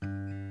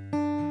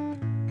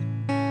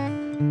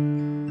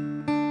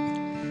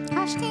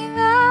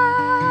Ashkiveinu,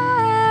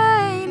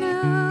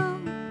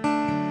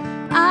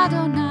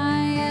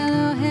 Adonai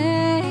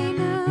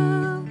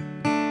Eloheinu,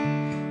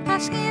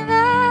 Ashkiveinu,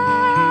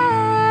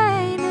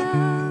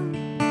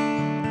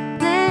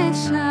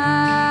 Leshalom.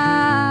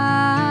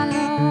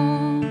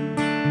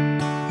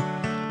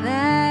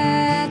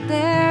 Let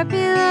there be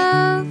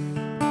love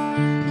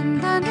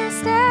and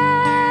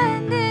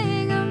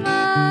understanding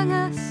among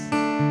us.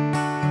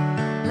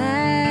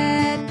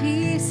 Let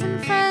peace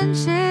and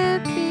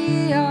friendship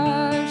be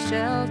our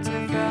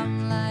shelter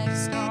from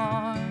life's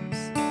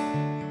storms.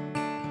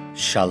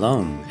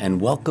 Shalom,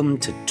 and welcome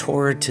to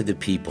Torah to the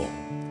People,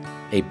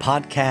 a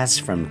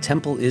podcast from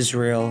Temple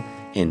Israel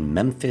in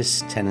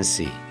Memphis,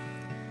 Tennessee.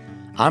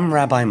 I'm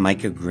Rabbi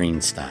Micah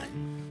Greenstein.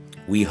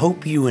 We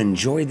hope you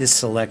enjoy this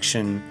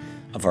selection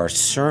of our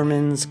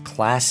sermons,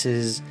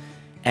 classes,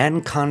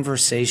 and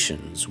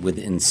conversations with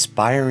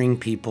inspiring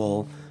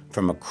people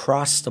from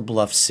across the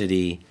Bluff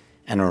City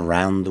and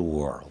around the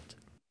world.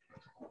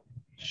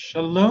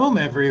 Shalom,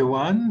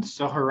 everyone.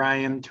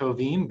 Soharayim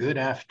Tovim. Good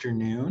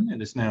afternoon.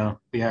 It is now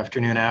the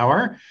afternoon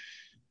hour.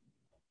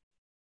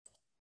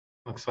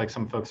 Looks like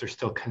some folks are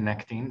still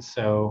connecting,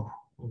 so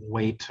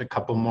wait a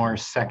couple more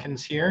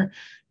seconds here.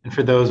 And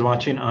for those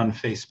watching on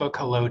Facebook,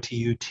 hello to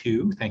you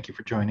too. Thank you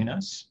for joining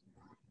us.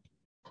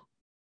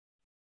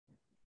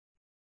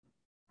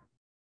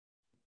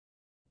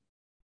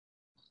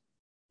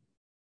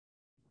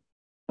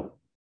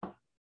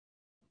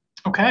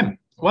 Okay,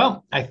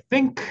 well, I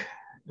think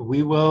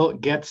we will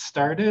get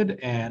started,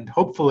 and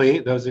hopefully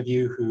those of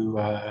you who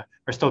are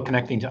still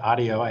connecting to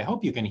audio, I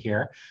hope you can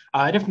hear.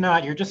 And if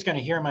not, you're just going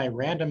to hear my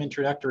random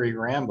introductory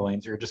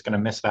ramblings. You're just going to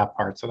miss that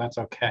part, so that's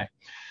okay.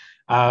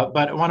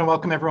 But I want to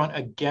welcome everyone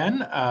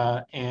again,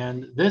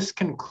 and this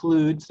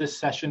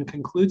session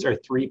concludes our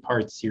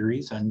three-part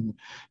series on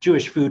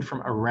Jewish food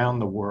from around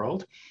the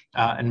world.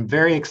 I'm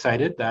very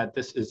excited that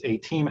this is a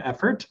team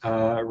effort.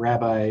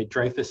 Rabbi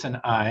Dreyfus and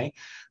I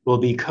will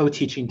be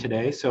co-teaching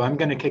today, so I'm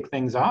going to kick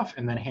things off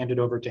and then hand it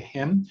over to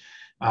him.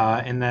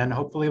 And then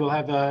hopefully we'll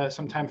have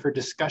some time for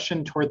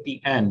discussion toward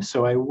the end.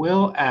 So I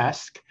will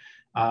ask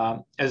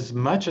as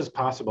much as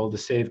possible to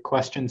save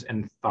questions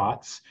and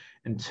thoughts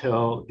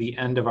until the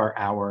end of our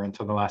hour,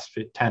 until the last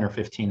 10 or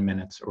 15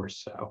 minutes or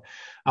so.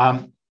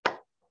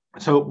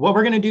 So what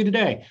we're going to do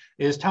today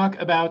is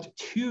talk about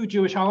two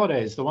Jewish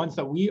holidays, the ones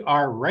that we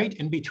are right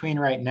in between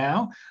right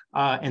now,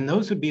 and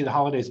those would be the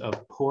holidays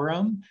of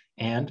Purim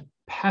and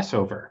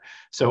Passover.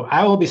 So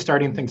I will be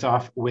starting things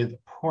off with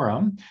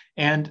Purim,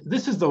 and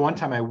this is the one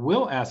time I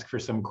will ask for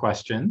some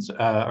questions,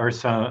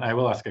 I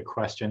will ask a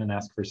question and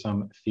ask for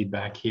some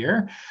feedback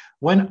here.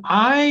 When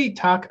I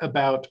talk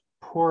about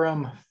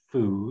Purim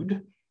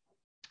food,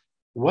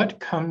 what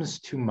comes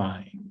to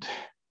mind?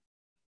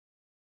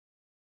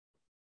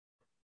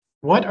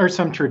 What are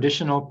some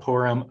traditional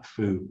Purim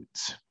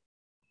foods?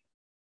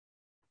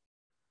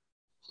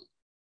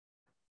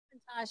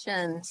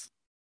 Tashins.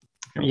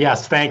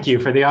 Yes, thank you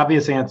for the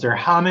obvious answer.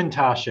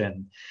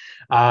 Hamantashen.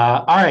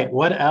 All right,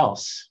 what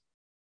else?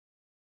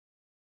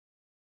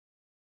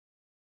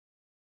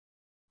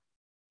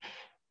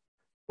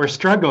 We're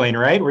struggling,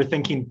 right? We're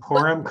thinking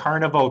Purim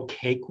Carnival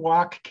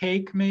cakewalk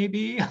cake,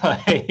 maybe?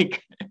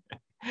 Like,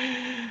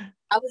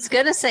 I was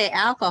going to say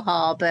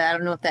alcohol, but I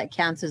don't know if that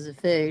counts as a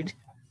food.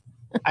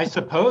 I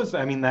suppose,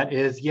 I mean, that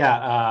is,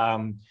 yeah.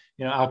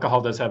 Alcohol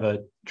does have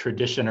a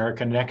tradition or a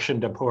connection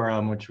to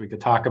Purim, which we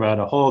could talk about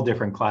a whole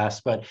different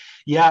class. But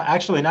yeah,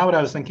 actually, now what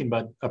I was thinking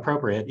about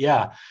appropriate,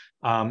 yeah.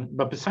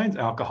 But besides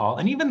alcohol,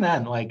 and even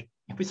then, like,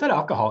 if we said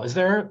alcohol, is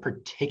there a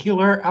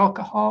particular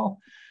alcohol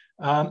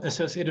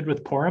associated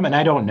with Purim? And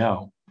I don't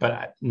know,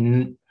 but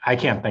I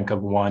can't think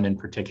of one in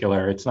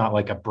particular. It's not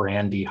like a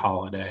brandy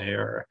holiday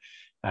or,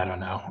 I don't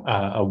know,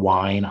 a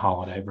wine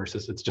holiday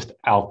versus it's just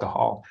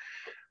alcohol.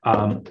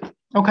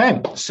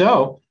 Okay,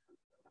 so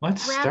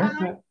let's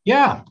start.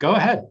 Yeah, go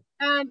ahead.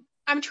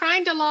 I'm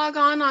trying to log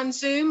on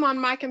Zoom on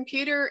my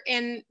computer,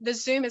 and the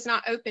Zoom is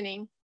not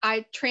opening.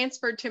 I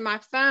transferred to my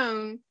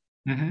phone,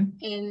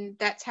 and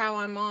that's how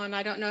I'm on.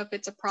 I don't know if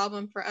it's a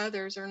problem for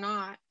others or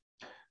not.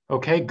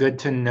 Okay, good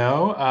to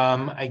know.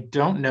 I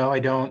don't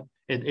know.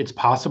 It's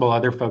possible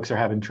other folks are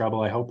having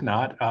trouble. I hope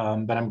not.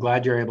 But I'm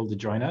glad you're able to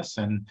join us.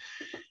 And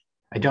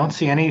I don't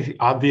see any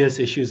obvious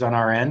issues on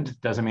our end.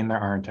 Doesn't mean there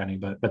aren't any,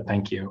 but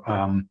thank you.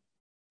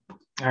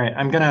 All right,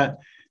 I'm going to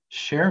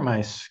share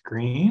my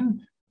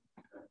screen.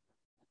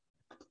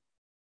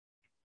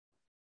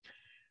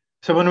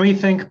 So when we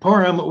think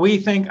Purim, we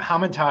think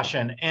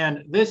Hamantashen,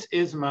 and this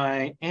is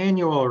my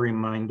annual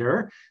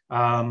reminder.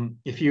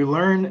 If you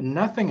learn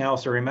nothing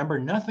else or remember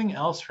nothing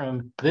else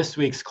from this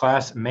week's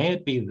class, may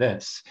it be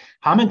this.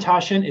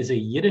 Hamantashen is a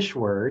Yiddish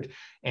word,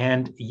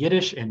 and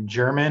Yiddish and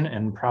German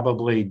and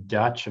probably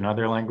Dutch and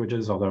other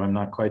languages, although I'm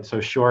not quite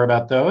so sure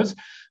about those.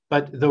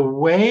 But the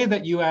way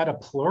that you add a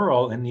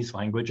plural in these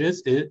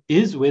languages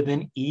is with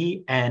an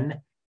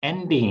en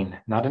ending,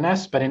 not an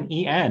s, but an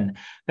en.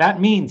 That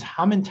means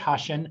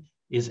Hamantashen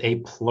is a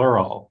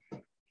plural.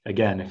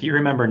 Again, if you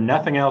remember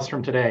nothing else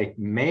from today,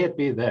 may it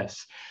be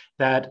this,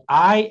 that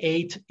I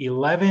ate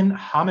 11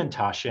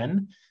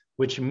 Hamantaschen,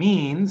 which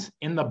means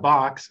in the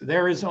box,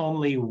 there is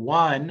only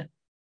one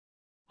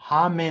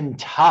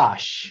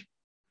Hamantasch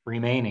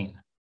remaining.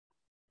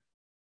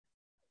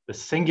 The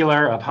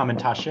singular of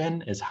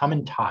Hamantaschen is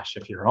Hamantasch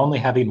if you're only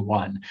having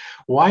one.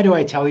 Why do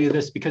I tell you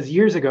this? Because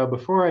years ago,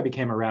 before I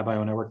became a rabbi,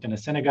 when I worked in a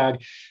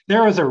synagogue,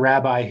 there was a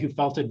rabbi who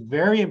felt it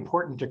very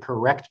important to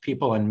correct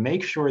people and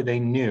make sure they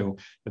knew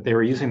that they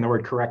were using the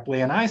word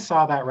correctly. And I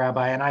saw that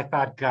rabbi and I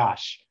thought,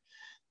 gosh,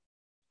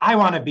 I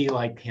want to be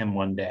like him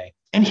one day.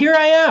 And here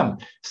I am.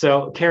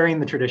 So carrying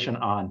the tradition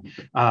on.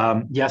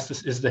 Yes,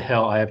 this is the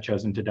hill I have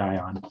chosen to die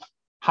on.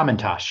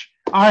 Hamantasch.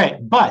 All right,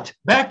 but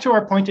back to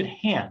our point at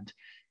hand.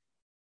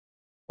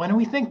 When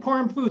we think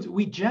Purim foods,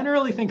 we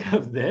generally think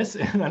of this,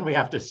 and then we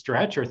have to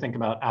stretch or think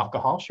about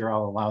alcohol. Sure,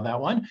 I'll allow that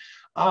one.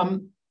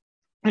 And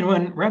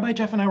when Rabbi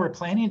Jeff and I were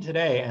planning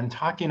today and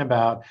talking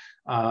about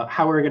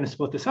how we're going to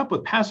split this up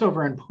with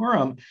Passover and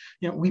Purim,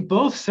 we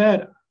both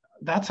said,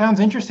 that sounds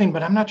interesting,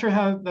 but I'm not sure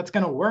how that's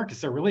going to work. Is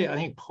there really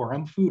any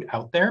Purim food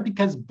out there?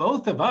 Because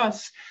both of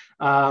us,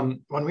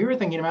 when we were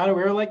thinking about it,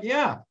 we were like,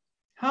 yeah,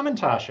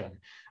 Hamantaschen.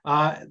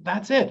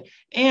 That's it.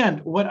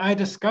 And what I had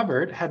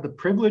the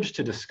privilege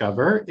to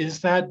discover, is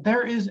that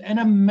there is an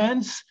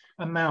immense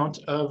amount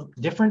of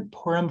different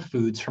Purim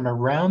foods from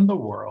around the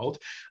world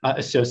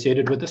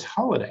associated with this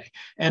holiday.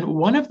 And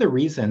one of the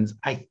reasons,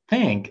 I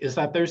think, is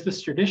that there's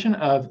this tradition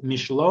of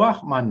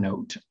mishloach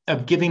manot,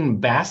 of giving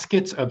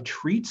baskets of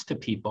treats to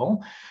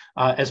people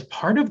as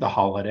part of the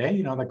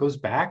holiday. That goes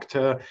back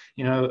to,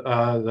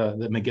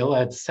 the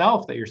Megillah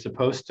itself, that you're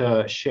supposed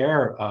to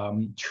share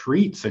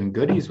treats and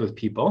goodies with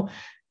people.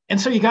 And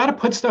so you got to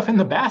put stuff in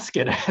the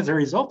basket as a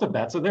result of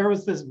that. So there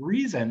was this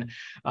reason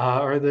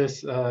or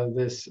this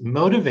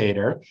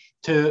motivator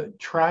to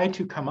try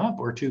to come up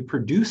or to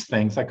produce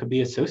things that could be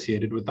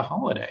associated with the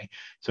holiday.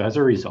 So as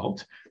a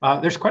result,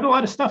 there's quite a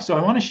lot of stuff. So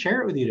I want to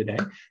share it with you today.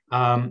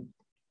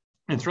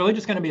 It's really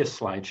just going to be a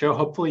slideshow.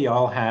 Hopefully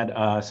y'all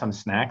had some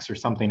snacks or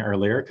something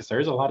earlier, because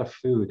there's a lot of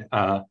food.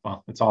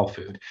 Well, it's all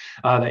food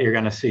that you're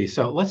going to see.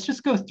 So let's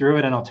just go through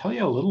it and I'll tell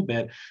you a little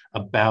bit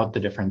about the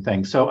different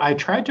things. So I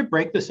tried to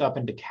break this up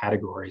into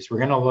categories. We're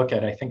going to look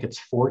at, I think it's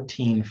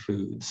 14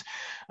 foods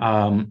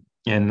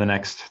in the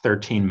next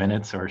 13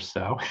 minutes or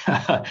so.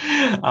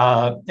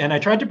 And I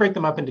tried to break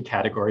them up into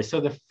categories. So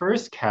the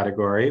first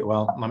category,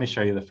 well, let me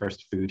show you the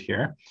first food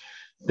here.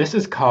 This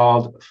is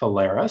called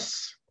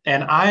phalaris.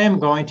 And I am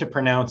going to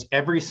pronounce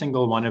every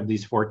single one of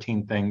these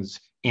 14 things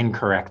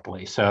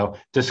incorrectly. So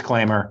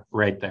disclaimer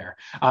right there.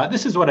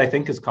 This is what I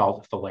think is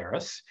called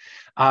phalaris.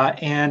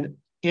 And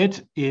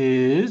it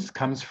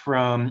comes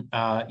from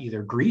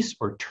either Greece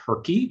or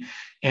Turkey.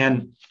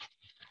 And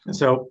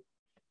so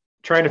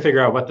trying to figure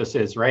out what this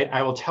is, right?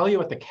 I will tell you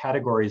what the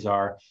categories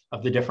are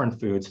of the different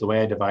foods, the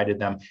way I divided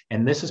them.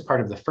 And this is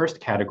part of the first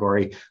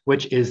category,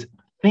 which is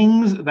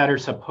things that are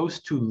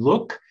supposed to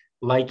look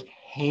like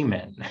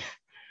Haman.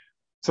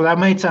 So that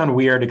might sound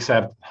weird,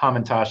 except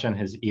Hamantaschen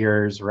has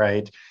ears,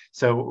 right?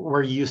 So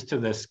we're used to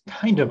this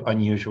kind of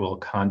unusual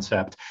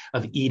concept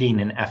of eating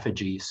an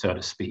effigy, so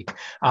to speak.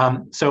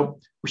 So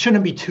we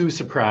shouldn't be too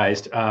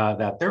surprised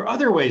that there are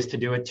other ways to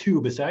do it too,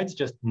 besides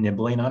just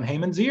nibbling on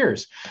Haman's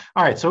ears.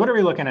 All right, so what are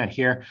we looking at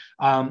here?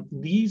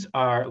 These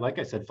are, like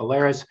I said,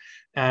 phalaris,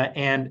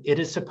 and it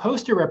is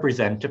supposed to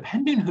represent,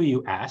 depending who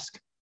you ask,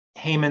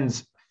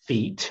 Haman's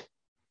feet.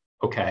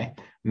 Okay,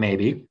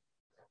 maybe.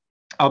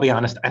 I'll be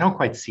honest, I don't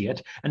quite see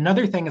it.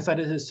 Another thing is that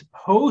it is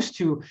supposed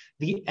to,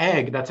 the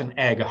egg, that's an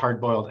egg, a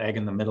hard-boiled egg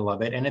in the middle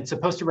of it, and it's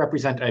supposed to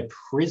represent a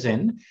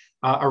prison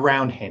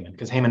around Haman,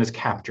 because Haman is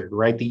captured,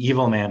 right? The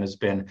evil man has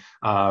been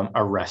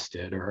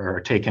arrested or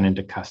taken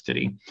into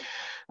custody.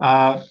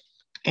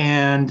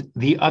 And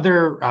the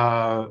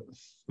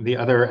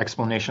other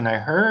explanation I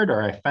heard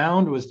or I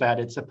found was that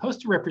it's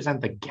supposed to represent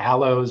the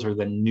gallows or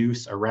the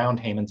noose around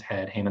Haman's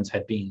head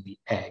being the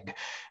egg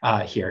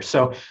here.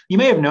 So you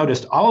may have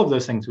noticed all of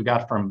those things we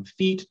got from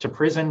feet to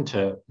prison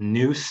to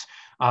noose.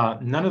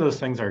 None of those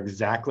things are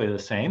exactly the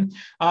same.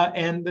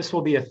 And this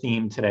will be a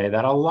theme today,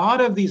 that a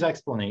lot of these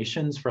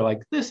explanations for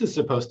like, this is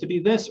supposed to be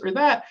this or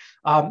that,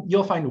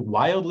 you'll find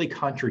wildly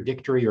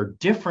contradictory or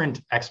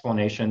different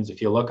explanations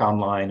if you look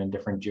online in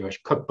different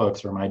Jewish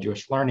cookbooks or My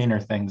Jewish Learning or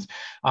things.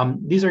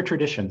 These are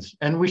traditions,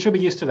 and we should be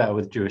used to that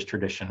with Jewish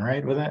tradition,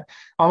 right? With it,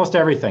 almost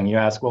everything you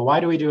ask, well, why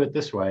do we do it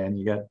this way? And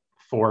you get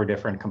 4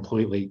 different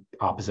completely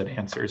opposite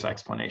answers,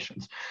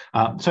 explanations.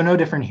 So no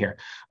different here.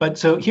 But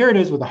so here it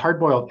is with a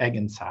hard-boiled egg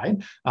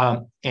inside,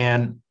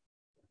 and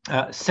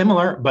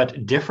similar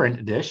but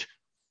different dish,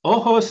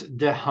 ojos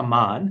de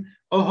Haman.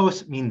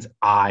 Ojos means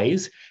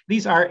eyes.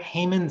 These are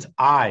Haman's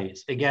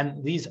eyes.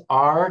 Again, these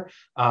are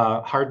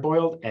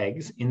hard-boiled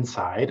eggs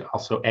inside,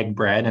 also egg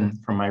bread.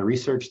 And from my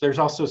research, there's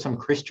also some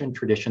Christian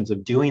traditions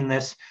of doing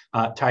this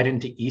tied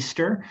into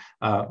Easter,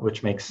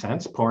 which makes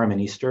sense. Purim and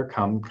Easter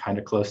come kind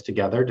of close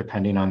together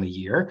depending on the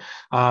year.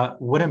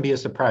 Wouldn't be a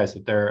surprise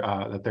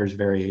that there's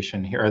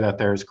variation here, or that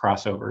there's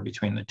crossover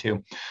between the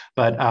two.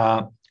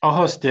 But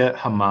Ojos de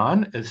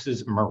Haman. This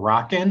is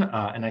Moroccan,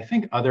 and I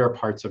think other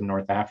parts of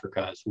North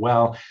Africa as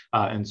well,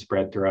 and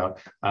spread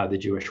throughout the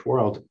Jewish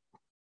world.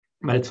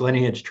 But its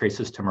lineage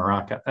traces to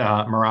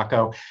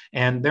Morocco.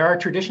 And there are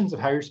traditions of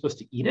how you're supposed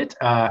to eat it.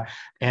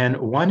 And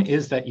one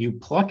is that you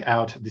pluck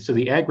out, so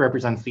the egg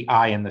represents the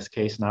eye in this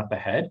case, not the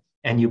head.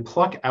 And you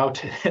pluck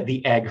out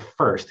the egg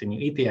first, and you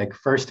eat the egg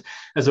first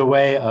as a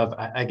way of,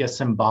 I guess,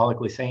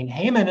 symbolically saying,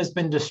 Haman has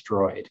been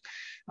destroyed.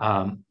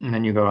 And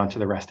then you go on to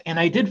the rest. And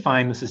I did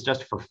find, this is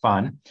just for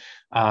fun,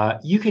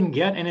 you can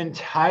get an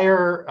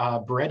entire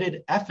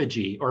breaded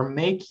effigy, or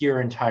make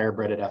your entire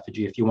breaded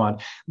effigy if you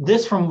want.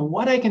 This, from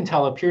what I can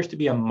tell, appears to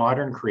be a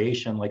modern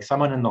creation, like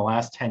someone in the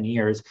last 10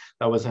 years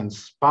that was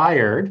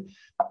inspired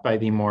by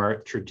the more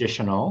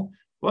traditional,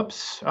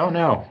 whoops, oh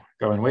no,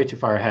 going way too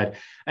far ahead,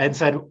 and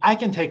said, I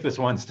can take this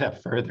one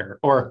step further,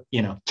 or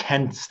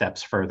 10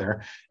 steps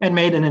further, and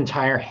made an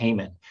entire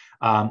Haman.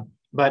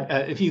 But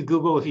if you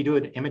do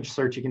an image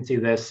search, you can see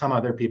this. Some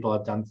other people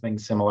have done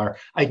things similar.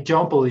 I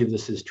don't believe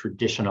this is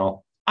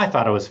traditional. I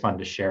thought it was fun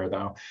to share,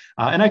 though.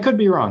 And I could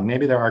be wrong.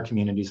 Maybe there are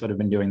communities that have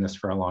been doing this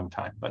for a long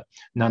time, but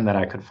none that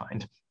I could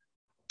find.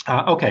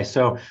 Okay,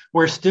 so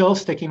we're still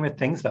sticking with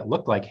things that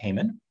look like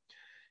Haman.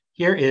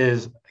 Here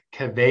is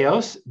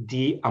Caveos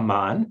di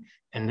Aman.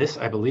 And this,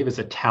 I believe, is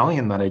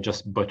Italian that I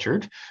just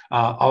butchered.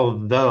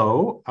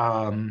 Although...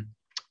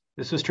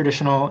 this was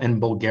traditional in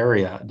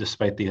Bulgaria,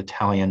 despite the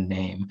Italian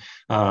name.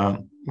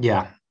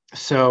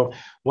 So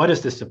what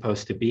is this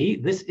supposed to be?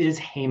 This is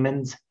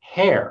Haman's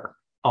hair,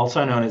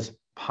 also known as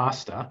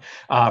pasta.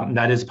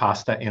 That is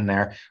pasta in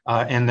there.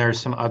 And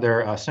there's some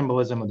other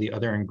symbolism of the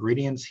other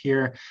ingredients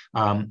here.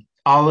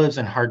 Olives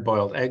and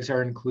hard-boiled eggs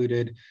are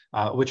included,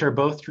 which are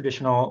both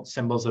traditional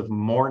symbols of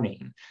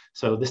mourning.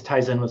 So this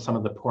ties in with some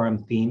of the Purim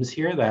themes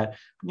here that,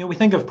 we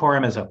think of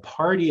Purim as a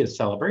party, a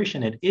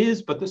celebration. It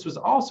is, but this was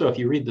also, if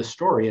you read the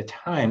story, a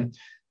time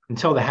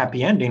until the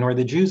happy ending where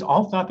the Jews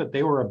all thought that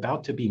they were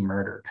about to be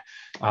murdered,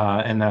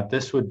 and that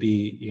this would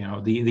be,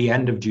 the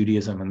end of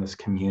Judaism in this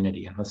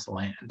community, in this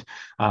land.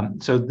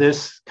 So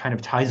this kind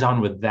of ties on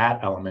with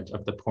that element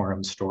of the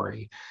Purim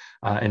story.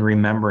 And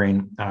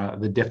remembering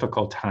the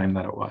difficult time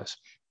that it was.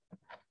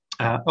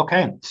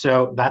 Okay,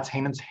 so that's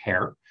Haman's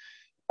hair.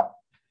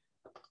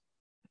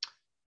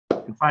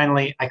 And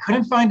finally, I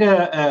couldn't find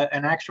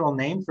an actual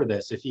name for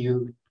this. If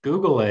you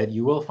Google it,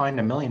 you will find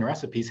a million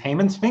recipes.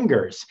 Haman's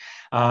fingers.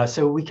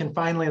 So we can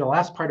finally, the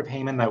last part of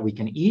Haman that we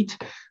can eat,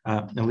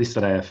 at least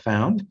that I have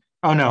found.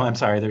 Oh no, I'm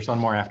sorry, there's one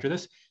more after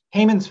this.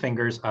 Haman's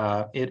fingers,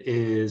 it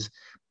is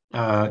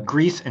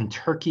Greece and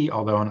Turkey,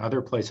 although in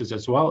other places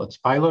as well. It's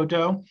phyllo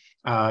dough,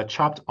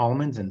 chopped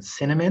almonds and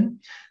cinnamon,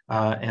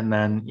 and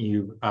then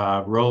you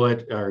roll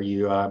it, or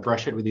you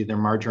brush it with either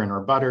margarine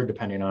or butter,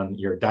 depending on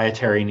your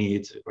dietary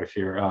needs, if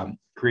you're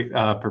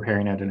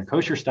preparing it in a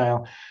kosher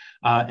style.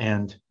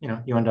 And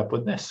you end up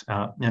with this,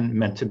 and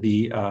meant to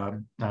be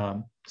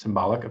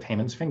symbolic of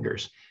Haman's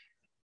fingers.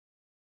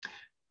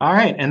 All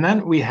right, and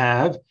then we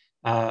have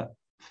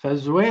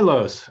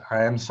Fezuelos.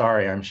 I am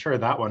sorry, I'm sure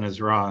that one is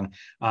wrong.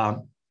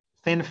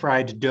 Thin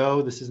fried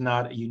dough. This is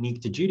not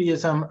unique to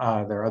Judaism.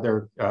 There are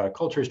other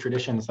cultures,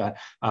 traditions that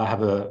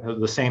have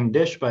the same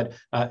dish, but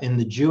in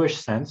the Jewish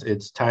sense,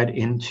 it's tied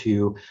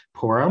into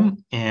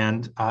Purim,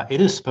 and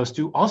it is supposed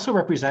to also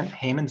represent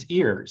Haman's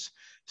ears.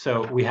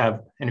 So we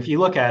have, and if you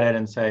look at it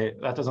and say,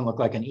 that doesn't look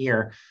like an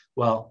ear,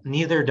 well,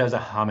 neither does a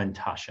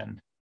hamantashen.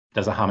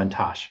 Does a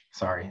hamantash,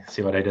 sorry,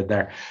 see what I did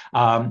there.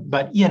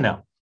 But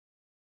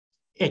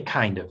it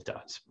kind of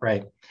does,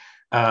 right?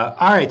 All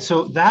right,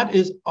 so that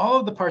is all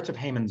of the parts of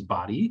Haman's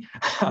body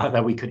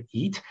that we could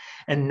eat.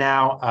 And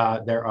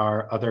now there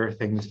are other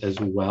things as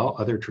well,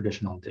 other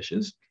traditional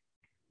dishes.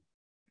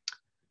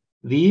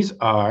 These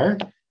are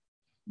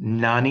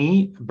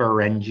nani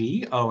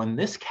berenji. Oh, and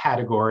this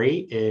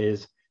category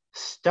is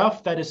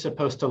stuff that is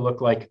supposed to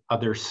look like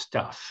other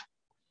stuff.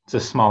 It's a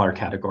smaller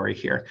category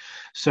here.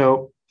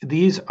 So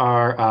these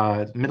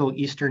are Middle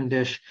Eastern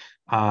dish.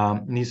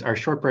 These are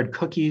shortbread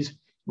cookies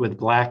with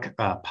black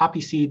poppy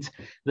seeds.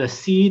 The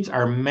seeds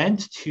are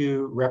meant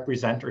to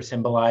represent or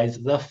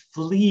symbolize the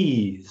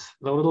fleas,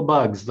 the little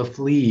bugs, the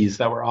fleas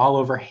that were all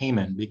over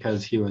Haman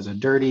because he was a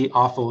dirty,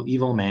 awful,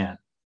 evil man.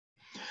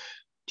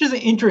 Which is an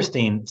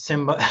interesting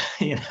symbol,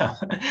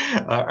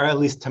 or at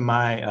least to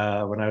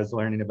my, when I was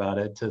learning about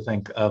it, to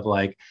think of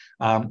like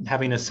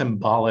having a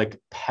symbolic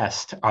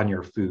pest on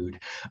your food.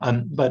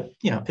 But,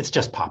 it's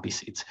just poppy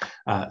seeds.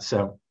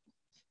 So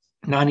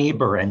nani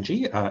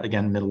berenji,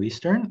 again, Middle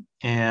Eastern,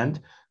 and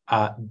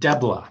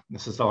debla.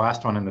 This is the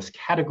last one in this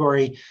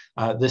category.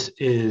 This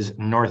is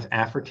North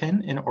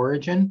African in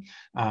origin.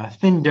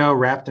 Thin dough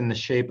wrapped in the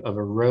shape of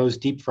a rose,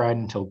 deep fried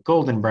until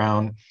golden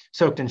brown,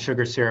 soaked in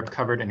sugar syrup,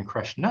 covered in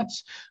crushed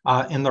nuts.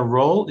 And the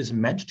roll is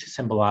meant to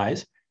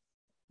symbolize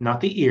not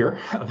the ear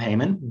of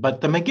Haman,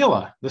 but the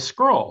Megillah, the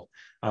scroll.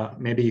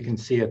 Maybe you can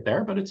see it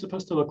there, but it's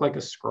supposed to look like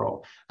a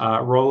scroll.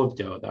 Roll of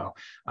dough, though,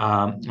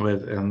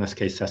 with, in this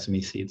case,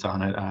 sesame seeds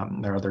on it.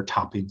 There are other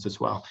toppings as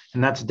well.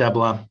 And that's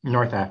debla,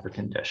 North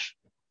African dish.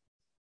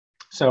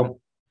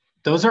 So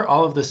those are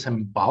all of the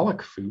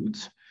symbolic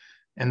foods.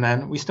 And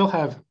then we still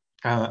have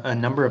a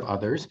number of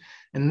others.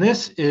 And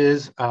this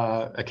is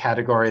a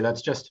category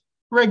that's just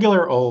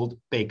regular old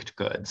baked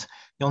goods.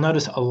 You'll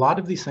notice a lot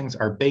of these things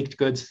are baked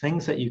goods,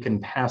 things that you can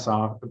pass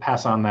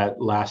on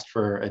that last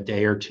for a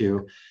day or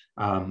two,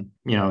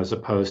 as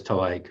opposed to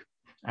like,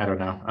 I don't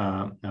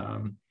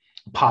know,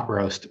 pot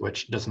roast,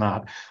 which does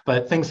not,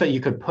 but things that you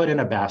could put in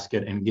a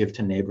basket and give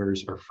to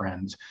neighbors or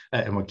friends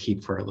and would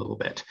keep for a little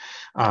bit.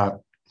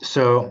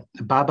 So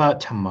Baba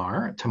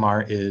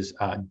Tamar is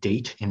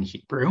date in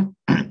Hebrew,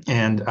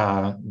 and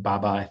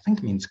Baba, I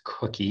think, means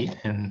cookie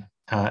in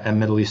a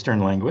Middle Eastern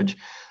language,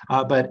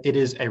 but it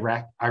is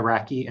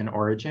Iraqi in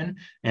origin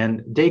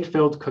and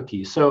date-filled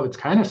cookies. So it's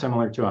kind of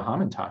similar to a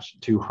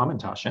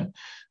hamantashen,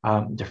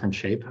 different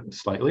shape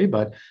slightly,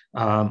 but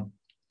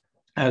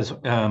as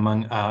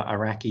among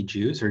Iraqi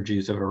Jews or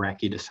Jews of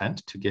Iraqi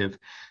descent, to give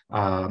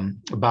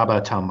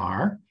Baba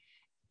Tamar.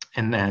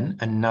 And then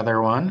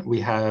another one,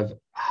 we have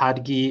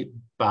Hadgi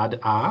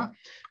Bad'a,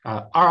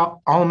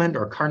 almond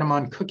or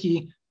cardamom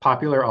cookie,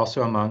 popular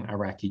also among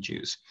Iraqi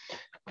Jews.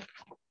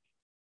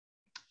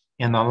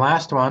 And the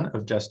last one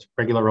of just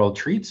regular old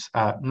treats,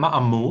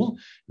 ma'amul.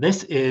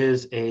 This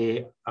is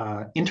a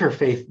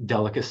interfaith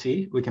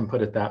delicacy, we can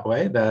put it that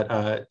way, that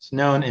it's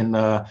known in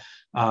the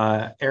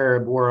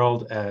Arab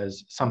world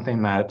as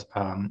something that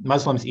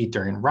Muslims eat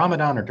during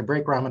Ramadan or to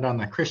break Ramadan,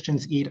 that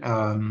Christians eat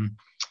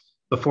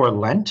before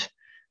Lent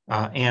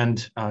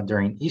and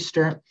during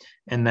Easter.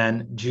 And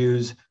then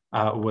Jews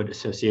would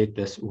associate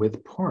this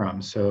with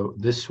Purim. So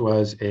this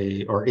was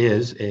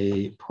is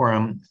a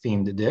Purim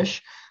themed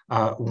dish.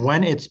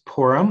 When it's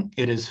Purim,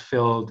 it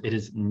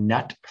is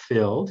nut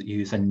filled. You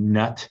use a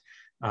nut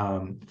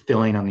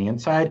filling on the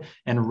inside.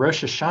 And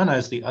Rosh Hashanah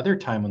is the other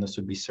time when this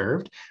would be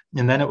served.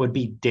 And then it would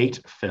be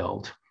date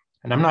filled.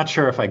 And I'm not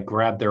sure if I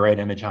grabbed the right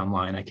image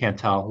online. I can't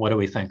tell. What do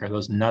we think? Are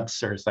those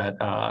nuts or is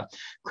that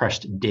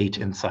crushed date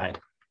inside?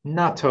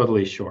 Not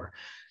totally sure.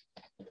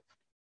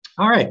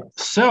 All right,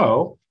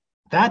 so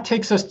that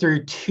takes us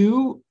through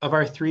 2 of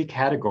our 3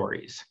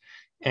 categories.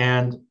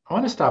 And I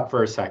want to stop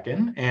for a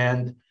second,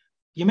 and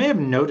you may have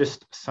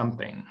noticed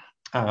something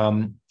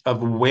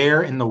of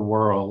where in the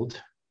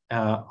world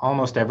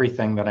almost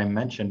everything that I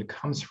mentioned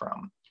comes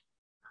from,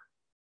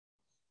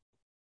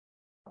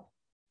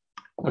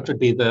 which would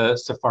be the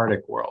Sephardi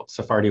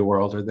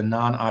world, or the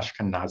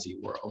non-Ashkenazi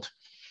world.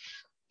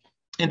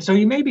 And so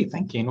you may be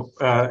thinking,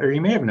 or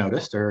you may have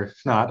noticed, or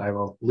if not, I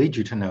will lead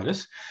you to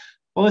notice,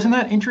 well, isn't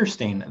that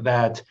interesting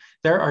that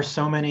there are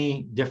so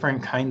many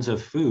different kinds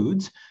of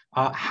foods?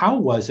 How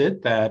was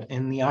it that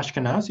in the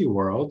Ashkenazi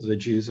world, the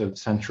Jews of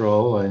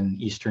Central and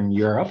Eastern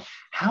Europe,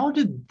 how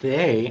did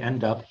they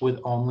end up with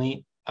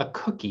only a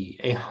cookie,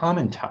 a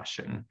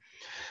hamantashen?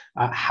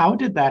 How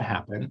did that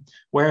happen?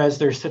 Whereas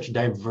there's such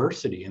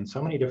diversity in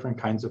so many different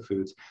kinds of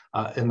foods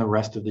in the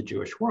rest of the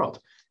Jewish world.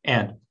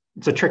 And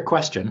it's a trick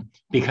question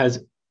because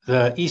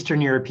the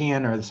Eastern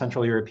European or the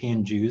Central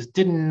European Jews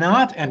did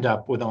not end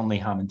up with only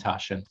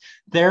hamantashen.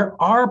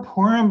 There are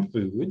Purim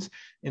foods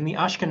in the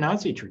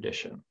Ashkenazi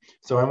tradition.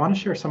 So I want to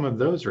share some of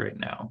those right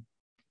now.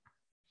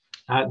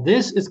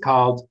 This is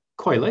called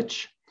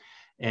koilich.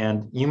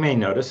 And you may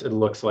notice it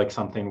looks like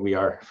something we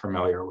are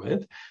familiar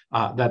with,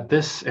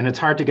 and it's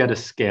hard to get a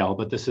scale,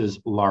 but this is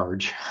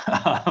large,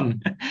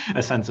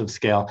 a sense of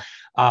scale,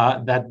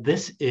 that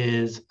this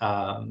is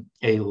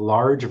a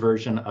large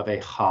version of a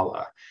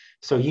challah.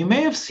 So you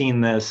may have seen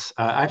this,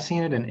 I've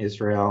seen it in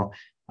Israel,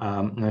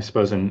 and I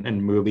suppose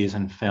in movies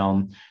and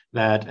film,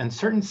 that in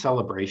certain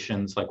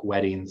celebrations, like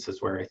weddings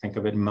is where I think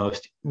of it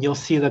most, you'll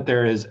see that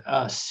there is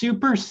a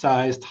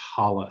supersized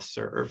challah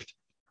served.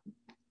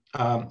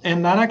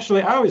 And that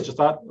actually, I always just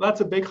thought, that's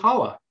a big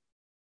challah.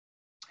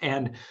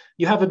 And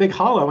you have a big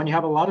challah when you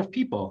have a lot of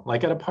people,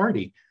 like at a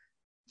party.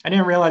 I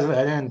didn't realize that.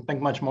 I didn't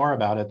think much more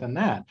about it than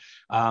that.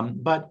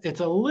 But it's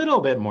a little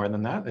bit more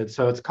than that.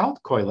 So it's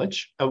called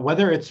koilich,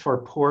 whether it's for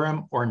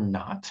Purim or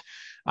not.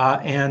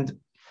 And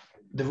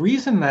the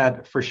reason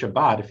that for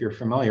Shabbat, if you're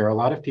familiar, a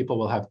lot of people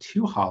will have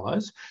 2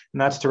 challahs,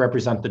 and that's to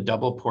represent the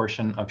double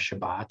portion of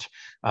Shabbat,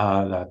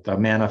 that the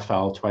manna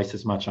fell twice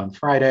as much on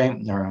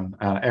Friday or on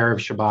Erev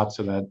Shabbat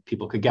so that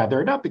people could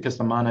gather it up because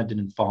the manna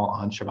didn't fall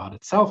on Shabbat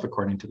itself,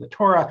 according to the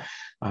Torah,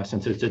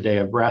 since it's a day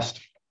of rest.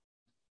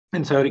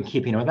 And so in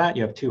keeping with that,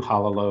 you have 2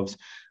 challah loaves.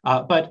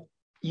 But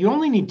you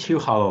only need 2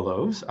 challah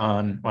loaves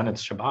when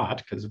it's Shabbat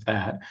because of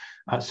that.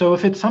 So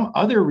if it's some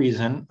other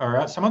reason or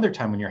at some other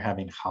time when you're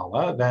having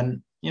challah,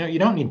 then you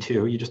don't need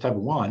 2, you just have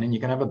 1 and you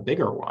can have a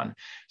bigger one.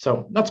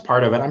 So that's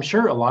part of it. I'm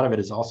sure a lot of it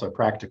is also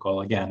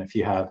practical. Again, if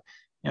you have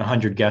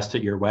 100 guests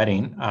at your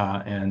wedding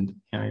and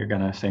you're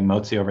going to say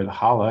motzi over the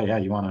challah, yeah,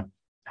 you want to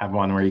have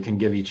one where you can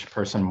give each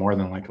person more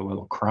than like a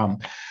little crumb.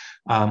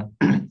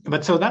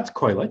 But so that's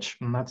koilich,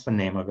 and that's the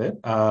name of it.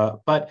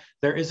 But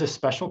there is a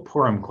special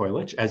Purim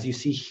koilich, as you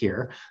see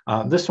here.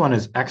 This one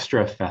is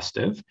extra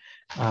festive.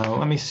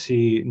 Let me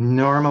see.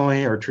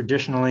 Normally or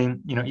traditionally,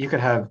 you could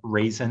have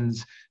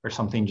raisins or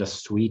something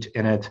just sweet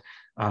in it,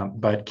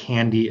 but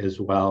candy as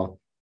well.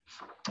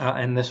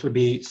 And this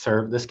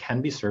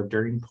can be served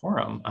during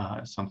Purim,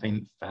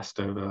 something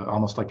festive,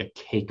 almost like a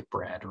cake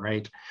bread,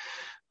 right?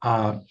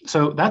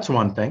 So that's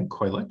one thing,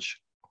 koilich.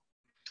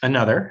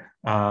 Another,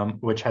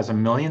 which has a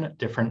million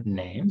different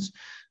names.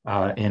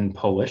 In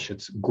Polish,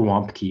 it's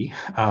głąbki,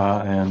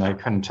 and I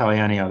couldn't tell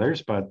you any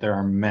others, but there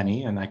are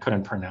many, and I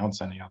couldn't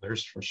pronounce any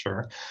others for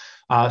sure.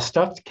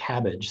 Stuffed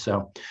cabbage,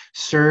 so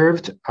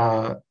served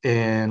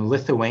in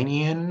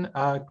Lithuanian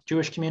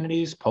Jewish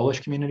communities,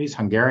 Polish communities,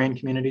 Hungarian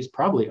communities,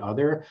 probably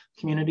other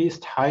communities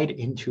tied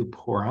into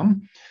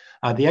Purim.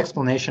 The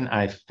explanation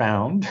I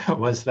found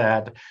was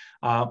that,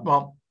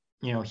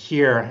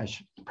 here I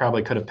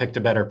probably could have picked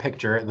a better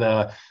picture.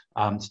 The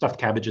stuffed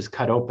cabbage is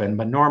cut open,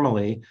 but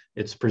normally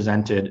it's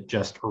presented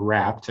just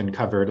wrapped and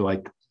covered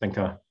like, think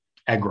a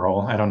egg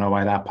roll. I don't know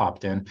why that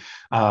popped in,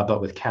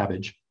 but with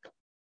cabbage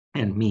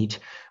and meat.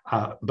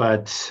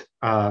 And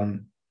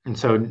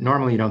so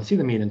normally you don't see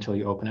the meat until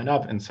you open it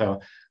up. And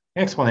so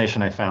the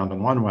explanation I found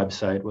on one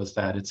website was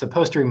that it's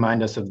supposed to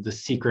remind us of the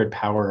secret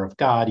power of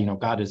God.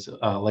 God is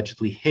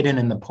allegedly hidden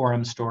in the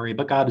Purim story,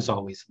 but God is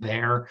always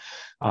there.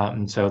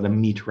 And so the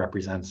meat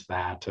represents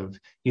that of,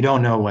 you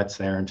don't know what's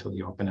there until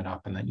you open it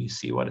up and then you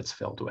see what it's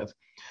filled with.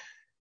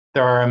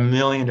 There are a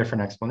million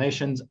different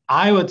explanations.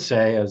 I would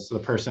say, as the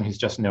person who's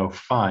just no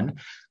fun,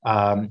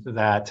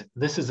 that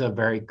this is a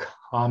very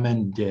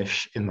common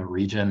dish in the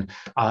region,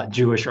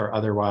 Jewish or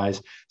otherwise.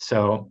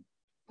 So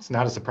it's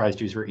not a surprise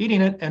Jews were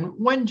eating it. And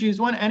when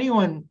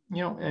anyone,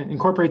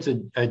 incorporates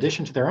a dish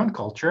into their own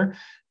culture,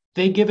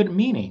 they give it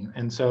meaning.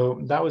 And so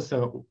that was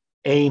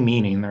a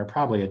meaning. There are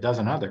probably a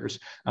dozen others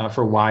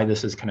for why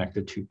this is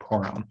connected to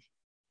Purim.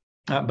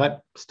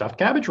 But stuffed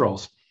cabbage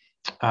rolls.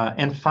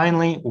 And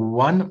finally,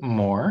 one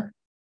more,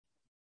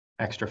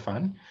 extra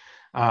fun.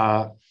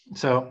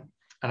 So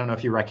I don't know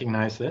if you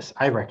recognize this.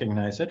 I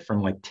recognize it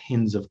from like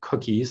tins of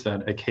cookies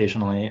that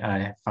occasionally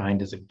I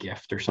find as a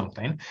gift or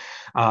something.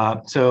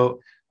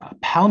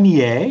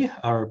 Palmier,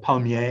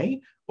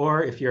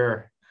 or if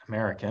you're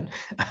American,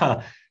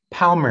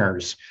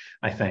 Palmer's,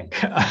 I think,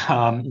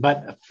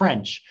 but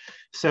French.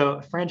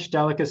 So French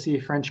delicacy,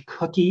 French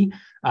cookie,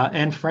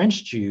 and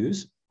French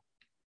Jews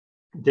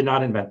did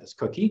not invent this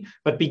cookie,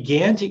 but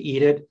began to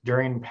eat it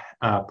during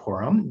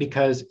Purim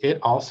because it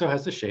also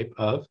has the shape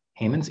of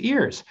Haman's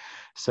ears.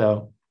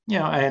 So,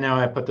 I know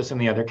I put this in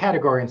the other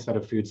category instead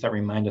of foods that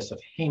remind us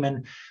of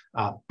Haman,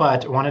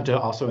 but wanted to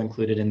also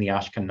include it in the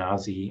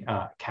Ashkenazi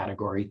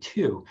category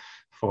too,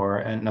 for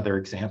another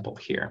example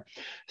here.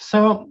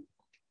 So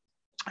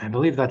I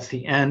believe that's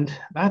the end.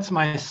 That's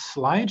my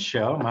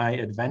slideshow, my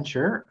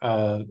adventure,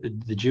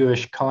 the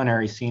Jewish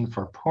culinary scene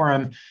for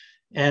Purim.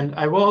 And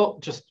I will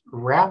just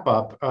wrap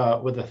up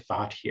with a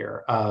thought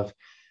here of,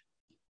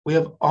 we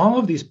have all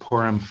of these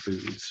Purim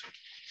foods,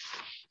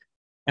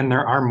 and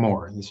there are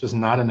more. This was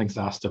not an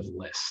exhaustive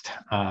list.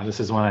 This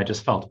is when I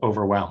just felt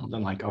overwhelmed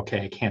and like,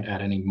 okay, I can't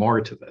add any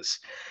more to this,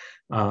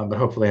 but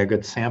hopefully a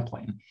good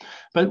sampling.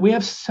 But we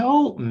have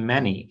so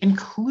many,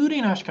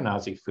 including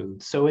Ashkenazi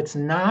foods. So it's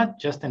not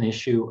just an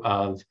issue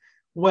of,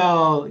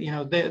 well,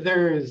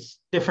 there's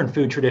different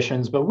food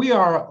traditions, but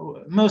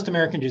most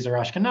American Jews are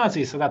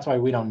Ashkenazi, so that's why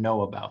we don't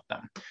know about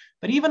them.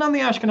 But even on the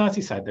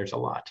Ashkenazi side, there's a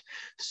lot.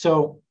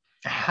 So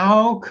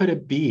how could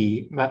it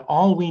be that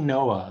all we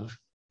know of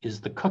is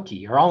the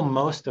cookie, or all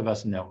most of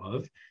us know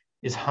of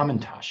is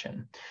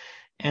Hamantaschen?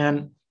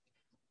 And,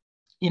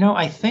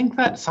 I think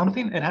that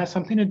it has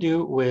something to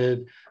do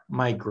with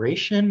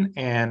migration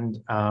and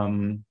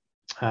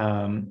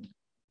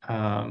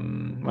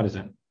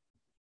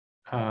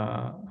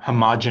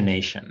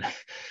homogenation.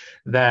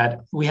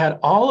 That we had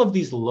all of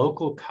these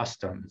local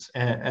customs,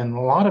 and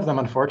a lot of them,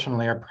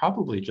 unfortunately, are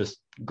probably just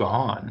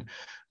gone.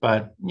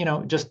 But,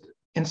 just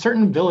in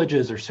certain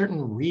villages or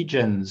certain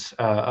regions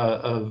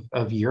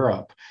of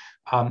Europe.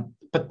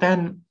 But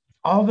then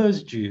all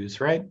those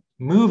Jews, right,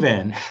 move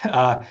in,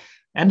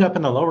 end up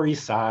in the Lower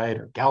East Side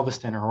or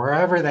Galveston or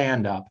wherever they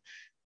end up.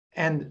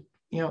 And,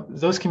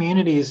 those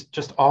communities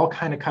just all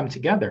kind of come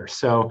together.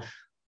 So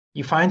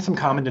you find some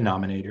common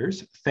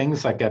denominators,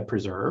 things that get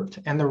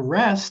preserved, and the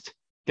rest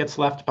gets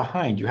left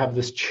behind. You have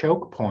this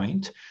choke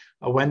point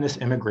when this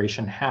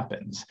immigration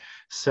happens.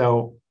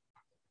 So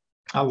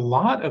a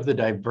lot of the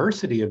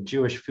diversity of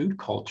Jewish food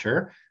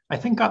culture, I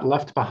think, got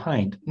left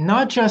behind,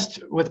 not just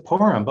with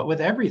Purim, but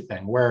with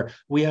everything, where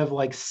we have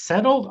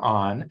settled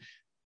on,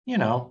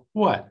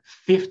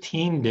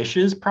 15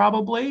 dishes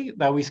probably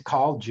that we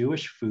call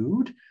Jewish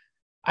food.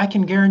 I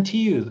can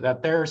guarantee you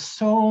that there's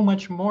so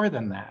much more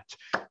than that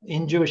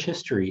in Jewish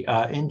history,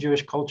 in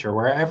Jewish culture,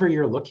 wherever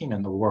you're looking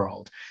in the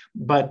world.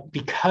 But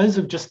because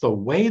of just the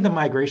way the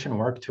migration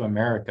worked to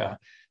America,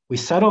 we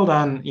settled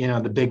on,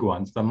 the big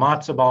ones, the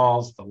matzo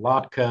balls, the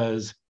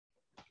latkes,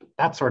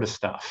 that sort of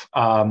stuff.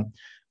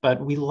 But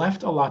we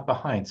left a lot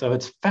behind. So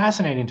it's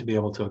fascinating to be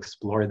able to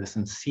explore this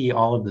and see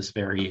all of this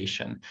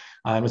variation.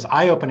 It was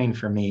eye-opening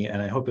for me,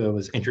 and I hope it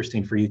was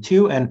interesting for you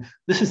too. And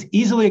this is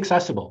easily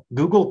accessible.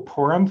 Google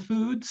Purim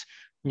foods,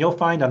 You'll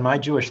find on My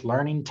Jewish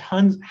Learning,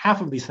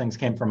 half of these things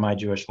came from My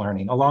Jewish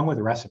Learning, along with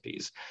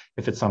recipes,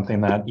 if it's something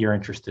that you're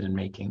interested in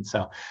making.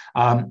 So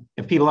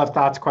if people have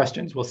thoughts,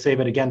 questions, we'll save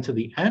it again to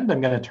the end.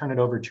 I'm going to turn it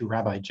over to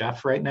Rabbi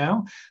Jeff right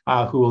now,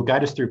 who will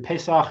guide us through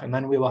Pesach, and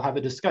then we will have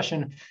a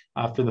discussion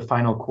for the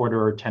final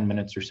quarter or 10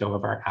 minutes or so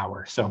of our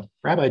hour. So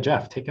Rabbi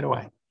Jeff, take it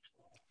away.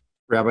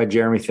 Rabbi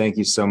Jeremy, thank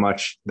you so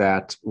much.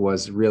 That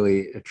was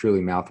really a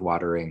truly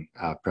mouthwatering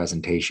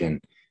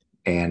presentation.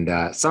 And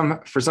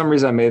for some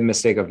reason, I made the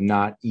mistake of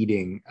not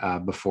eating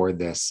before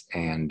this.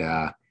 And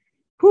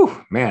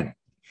man,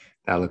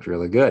 that looked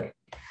really good.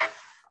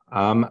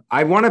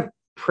 I want to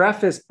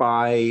preface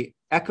by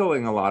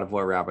echoing a lot of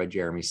what Rabbi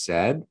Jeremy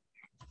said.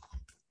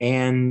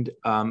 And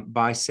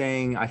by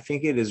saying, I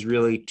think it is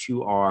really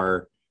to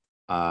our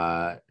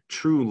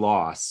true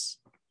loss,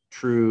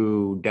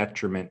 true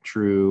detriment,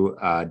 true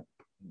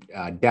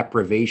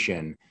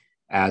deprivation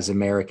as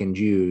American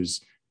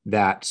Jews,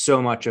 that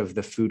so much of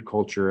the food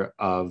culture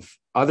of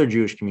other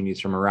Jewish communities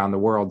from around the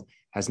world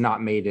has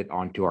not made it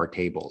onto our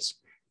tables.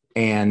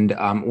 And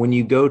when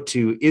you go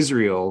to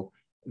Israel,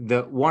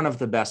 one of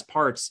the best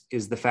parts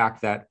is the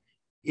fact that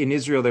in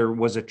Israel, there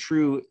was a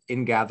true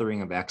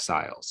ingathering of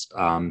exiles.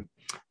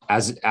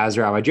 As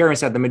Rabbi Jeremy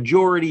said, the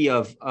majority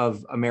of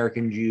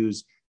American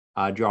Jews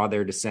draw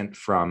their descent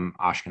from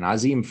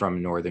Ashkenazim,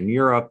 from Northern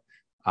Europe,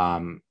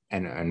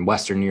 and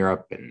Western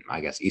Europe, and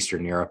I guess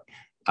Eastern Europe.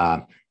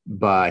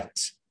 But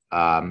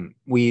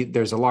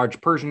there's a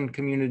large Persian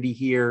community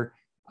here,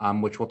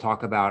 which we'll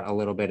talk about a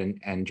little bit,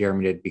 and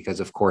Jeremy did, because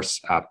of course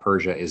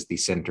Persia is the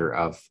center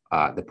of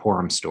the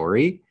Purim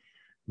story.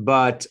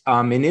 But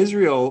in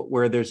Israel,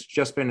 where there's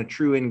just been a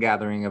true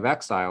ingathering of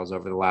exiles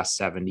over the last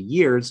 70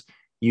 years,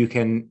 you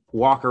can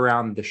walk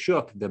around the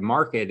shuk, the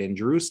market in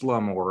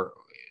Jerusalem or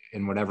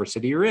in whatever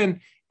city you're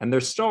in, and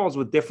there's stalls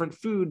with different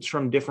foods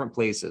from different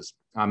places.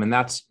 And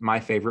that's my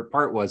favorite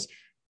part was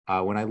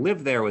when I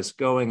lived there, was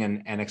going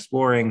and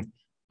exploring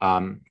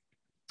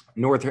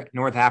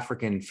North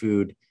African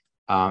food.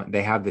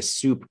 They have this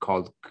soup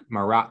called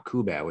marat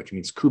kube, which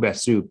means kube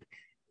soup.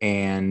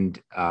 And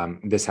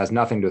this has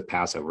nothing to do with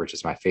Passover, which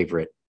is my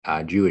favorite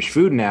Jewish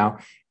food now.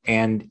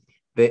 And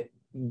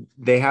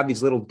they have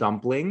these little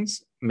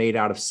dumplings made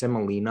out of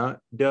semolina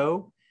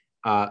dough,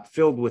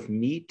 filled with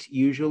meat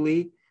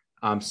usually.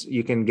 So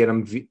you can get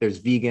them. There's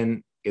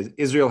vegan.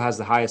 Israel has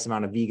the highest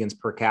amount of vegans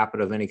per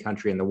capita of any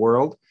country in the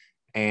world.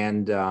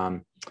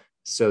 And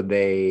so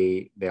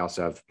they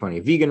also have plenty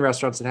of vegan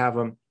restaurants that have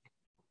them.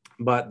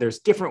 But there's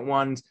different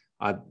ones.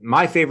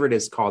 My favorite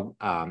is called,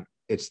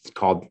 it's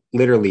called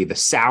literally the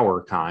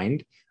sour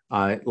kind.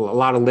 A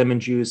lot of lemon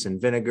juice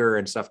and vinegar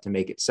and stuff to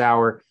make it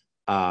sour.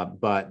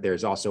 But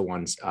there's also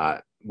ones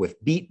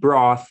with beet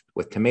broth,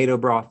 with tomato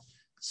broth.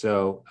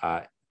 So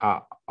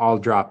I'll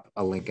drop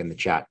a link in the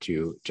chat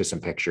to some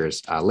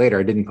pictures later.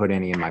 I didn't put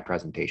any in my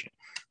presentation.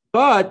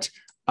 But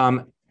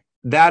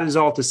that is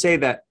all to say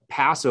that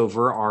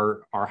Passover,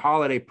 our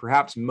holiday,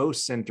 perhaps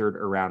most centered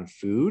around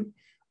food,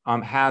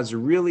 has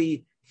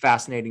really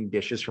fascinating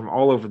dishes from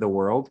all over the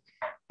world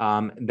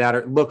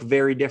that look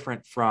very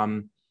different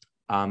from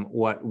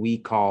what we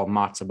call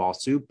matzo ball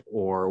soup,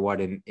 or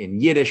what in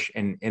Yiddish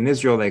and in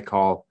Israel they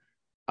call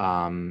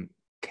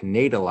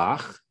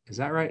knedelach. Is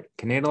that right?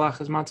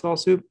 Knedelach is matzo ball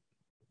soup?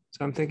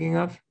 So I'm thinking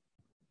of?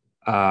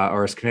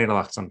 Or is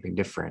knedelach something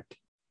different?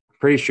 I'm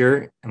pretty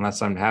sure,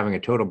 unless I'm having a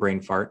total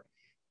brain fart,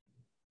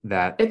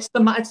 that it's the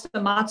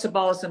matzo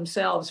balls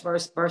themselves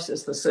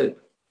versus the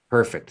soup.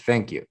 Perfect.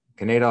 Thank you.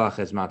 Knedelach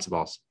is matzo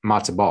balls.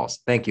 Matzo balls.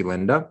 Thank you,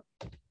 Linda.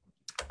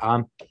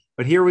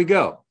 But here we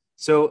go.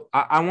 So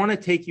I want to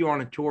take you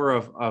on a tour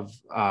of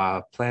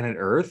planet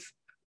Earth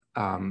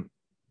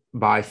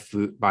by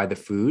the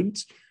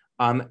foods.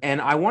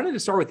 And I wanted to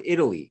start with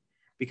Italy,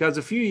 because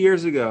a few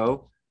years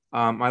ago,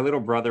 my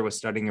little brother was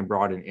studying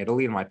abroad in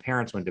Italy, and my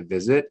parents went to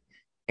visit.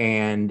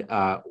 And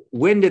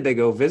when did they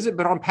go visit?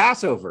 But on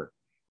Passover,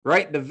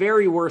 right? The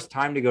very worst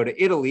time to go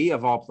to Italy,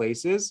 of all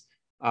places,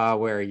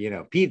 where,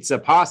 pizza,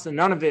 pasta,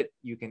 none of it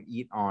you can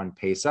eat on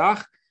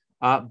Pesach.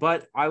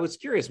 But I was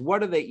curious,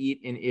 what do they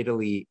eat in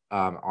Italy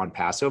on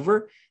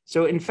Passover?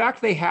 So in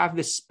fact, they have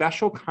this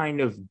special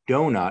kind of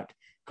donut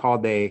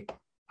called a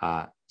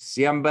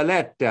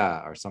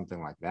ciambelletta or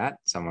something like that.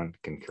 Someone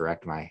can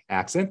correct my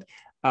accent.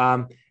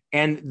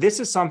 And this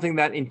is something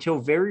that until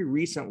very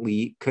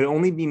recently could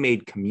only be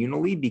made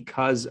communally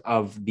because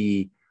of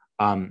the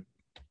amount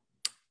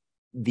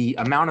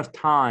of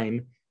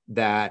time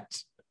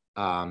that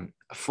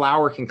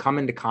flour can come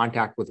into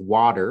contact with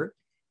water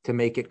to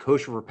make it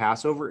kosher for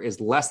Passover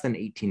is less than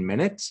 18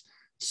 minutes,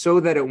 so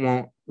that it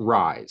won't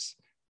rise.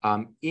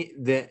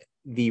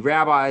 The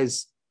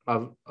rabbis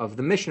of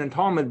the Mishnah and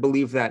Talmud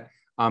believe that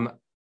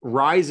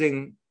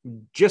rising,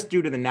 just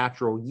due to the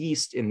natural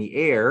yeast in the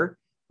air,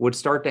 would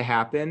start to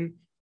happen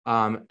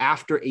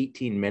after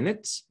 18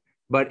 minutes.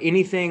 But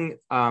anything,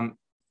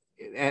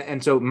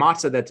 and so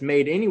matzah that's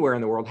made anywhere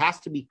in the world has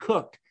to be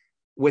cooked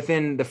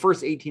within the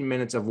first 18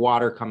 minutes of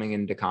water coming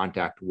into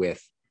contact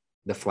with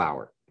the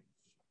flour.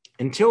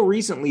 Until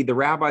recently, the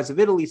rabbis of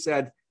Italy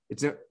said,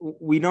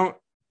 we don't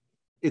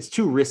it's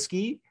too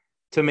risky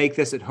to make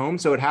this at home.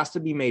 So it has to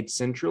be made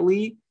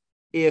centrally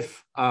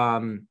if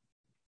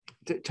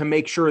to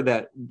make sure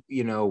that,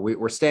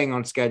 we're staying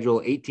on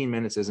schedule. 18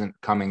 minutes isn't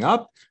coming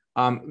up.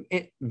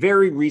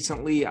 Very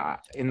recently,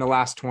 in the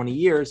last 20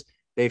 years,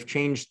 they've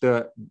changed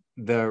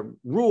the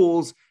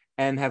rules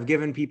and have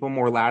given people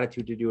more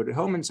latitude to do it at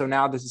home. And so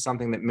now this is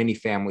something that many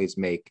families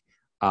make.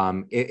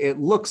 It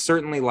looks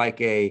certainly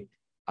like a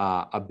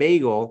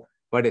bagel,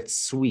 but it's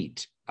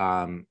sweet,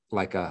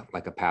 like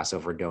a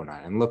Passover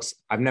donut. And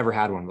I've never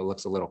had one, but it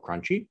looks a little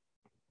crunchy.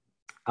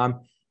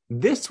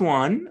 This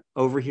one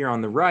over here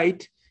on the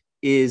right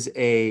is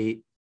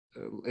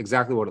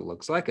exactly what it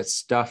looks like, a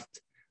stuffed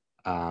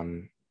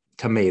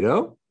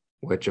tomato,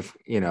 which,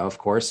 of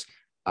course,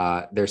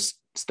 there's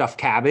stuffed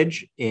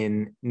cabbage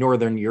in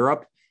Northern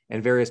Europe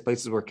and various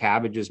places where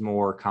cabbage is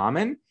more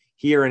common.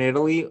 Here in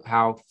Italy,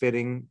 how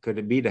fitting could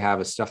it be to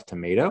have a stuffed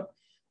tomato?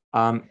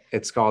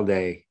 It's called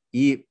I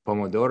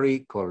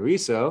pomodori col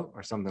riso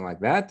or something like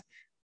that.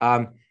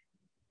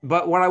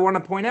 But what I want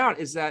to point out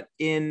is that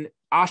in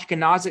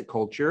Ashkenazic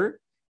culture,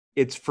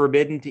 it's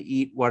forbidden to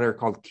eat what are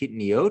called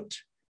kitniot,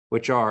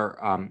 which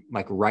are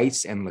like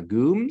rice and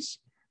legumes.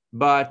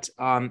 But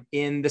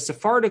in the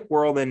Sephardic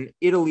world, and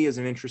Italy is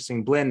an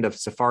interesting blend of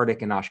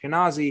Sephardic and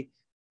Ashkenazi,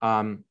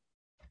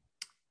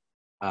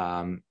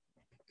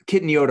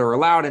 kitniot are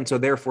allowed, and so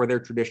therefore their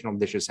traditional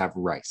dishes have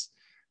rice.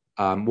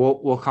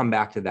 We'll come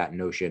back to that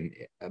notion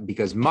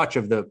because much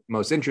of the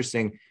most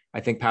interesting,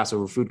 I think,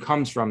 Passover food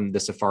comes from the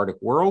Sephardic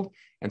world,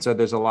 and so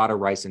there's a lot of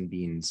rice and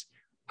beans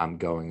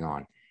going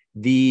on.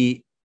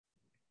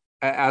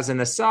 As an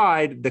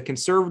aside, the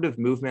conservative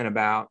movement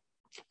about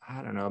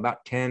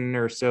 10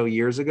 or so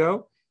years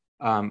ago,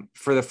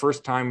 for the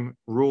first time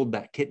ruled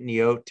that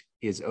kitniot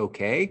is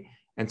okay.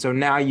 And so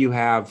now you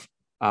have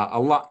a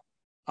lot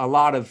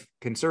of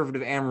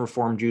conservative and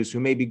Reform Jews who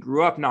maybe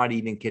grew up not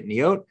eating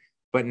kitniot,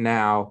 but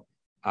now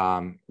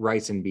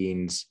rice and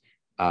beans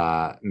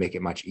make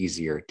it much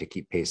easier to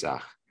keep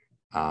Pesach.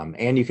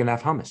 And you can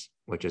have hummus,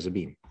 which is a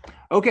bean.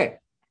 Okay,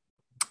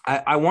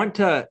 I want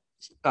to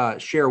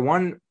share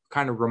one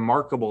kind of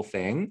remarkable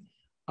thing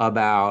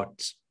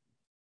about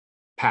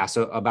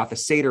Passover, about the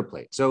Seder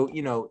plate. So,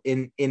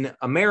 in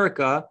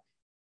America,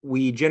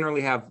 we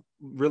generally have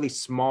really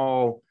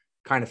small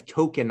kind of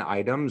token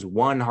items,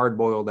 one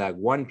hard-boiled egg,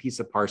 one piece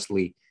of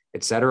parsley,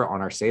 etc.,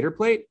 on our Seder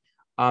plate,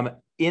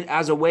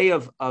 as a way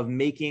of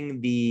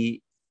making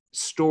the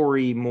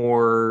story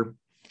more,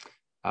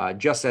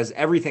 just as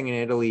everything in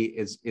Italy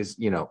is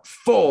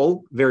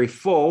full, very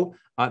full.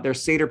 Their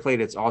Seder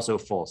plate, it's also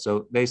full.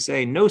 So they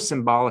say no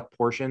symbolic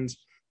portions,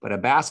 but a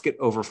basket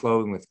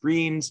overflowing with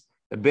greens.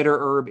 The bitter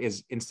herb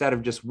is, instead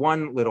of just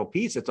one little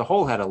piece, it's a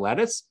whole head of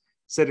lettuce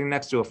sitting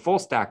next to a full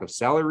stack of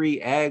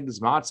celery, eggs,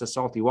 matzah,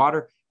 salty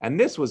water. And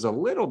this was a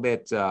little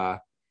bit,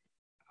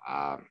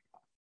 I'll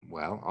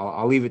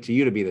leave it to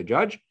you to be the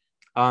judge.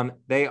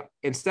 They,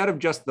 instead of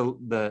just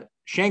the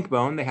shank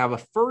bone, they have a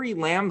furry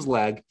lamb's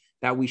leg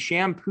that we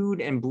shampooed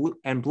and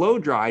blow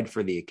dried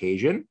for the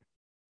occasion,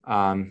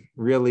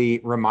 really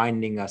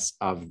reminding us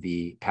of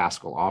the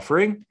Paschal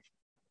offering.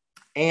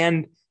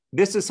 And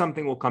this is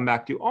something we'll come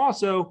back to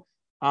also.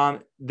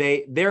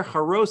 Their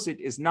haroset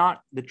is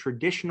not the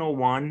traditional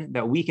one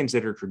that we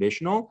consider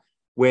traditional,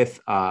 with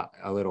a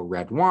little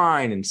red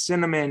wine and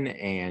cinnamon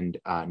and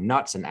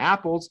nuts and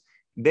apples.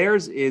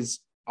 Theirs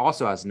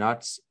also has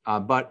nuts,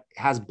 but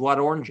has blood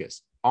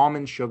oranges,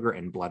 almond sugar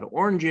and blood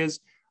oranges.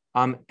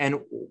 And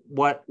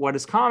what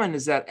is common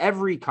is that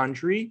every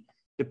country,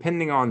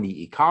 depending on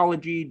the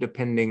ecology,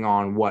 depending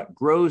on what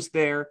grows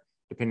there,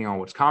 depending on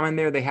what's common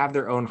there, they have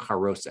their own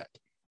haroset,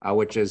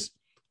 which is,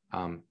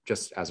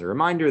 just as a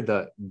reminder,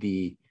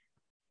 the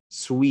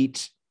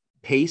sweet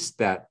paste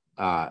that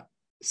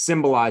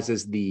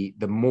symbolizes the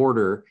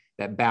mortar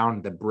that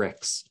bound the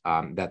bricks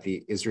that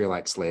the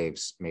Israelite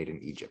slaves made in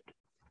Egypt.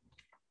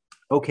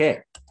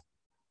 Okay,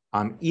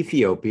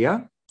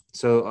 Ethiopia.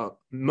 So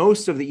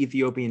most of the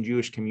Ethiopian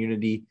Jewish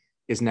community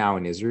is now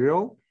in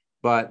Israel,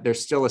 but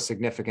there's still a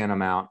significant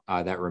amount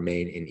that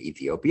remain in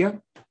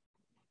Ethiopia.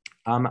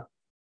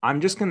 I'm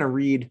just going to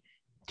read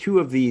two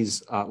of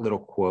these little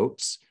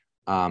quotes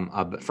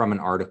from an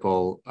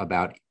article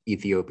about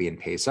Ethiopian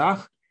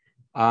Pesach.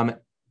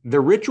 The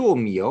ritual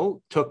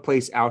meal took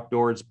place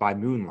outdoors by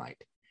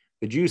moonlight.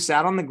 The Jews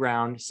sat on the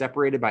ground,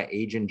 separated by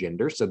age and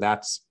gender. So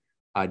that's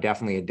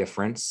definitely a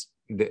difference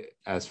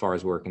as far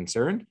as we're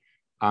concerned.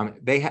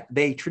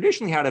 They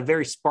traditionally had a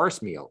very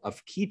sparse meal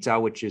of kita,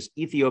 which is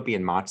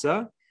Ethiopian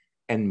matzah,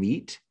 and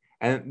meat.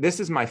 And this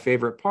is my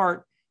favorite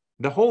part.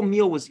 The whole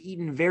meal was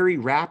eaten very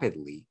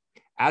rapidly,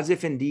 as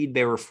if indeed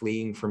they were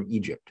fleeing from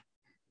Egypt.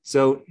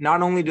 So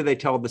not only do they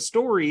tell the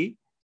story,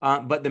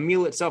 but the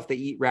meal itself, they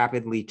eat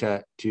rapidly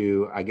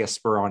to, I guess,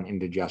 spur on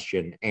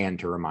indigestion and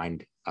to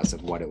remind us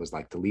of what it was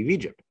like to leave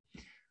Egypt.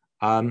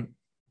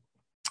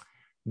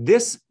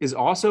 This is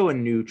also a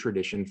new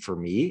tradition for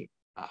me.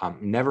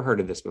 Never heard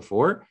of this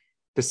before.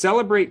 To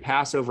celebrate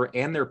Passover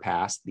and their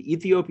past, the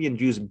Ethiopian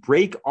Jews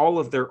break all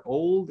of their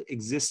old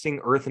existing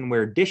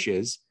earthenware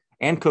dishes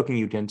and cooking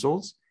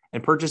utensils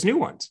and purchase new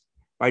ones.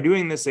 By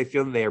doing this, they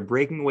feel that they are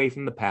breaking away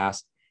from the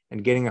past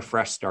and getting a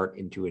fresh start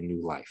into a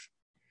new life.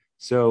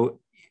 So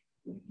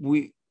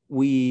we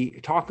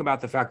talk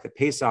about the fact that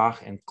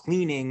Pesach and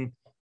cleaning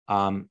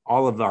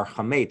all of our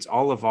chametz,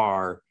 all of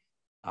our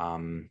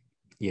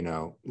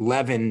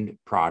leavened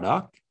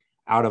product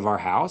out of our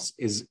house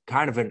is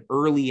kind of an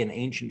early and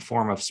ancient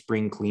form of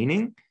spring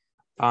cleaning.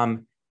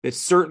 It's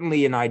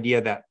certainly an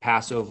idea that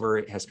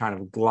Passover has kind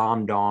of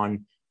glommed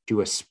on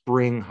to a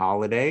spring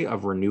holiday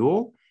of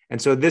renewal.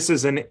 And so this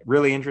is a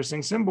really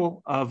interesting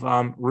symbol of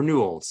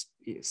renewals,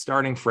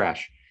 starting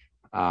fresh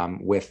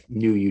with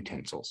new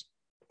utensils.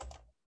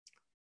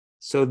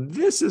 So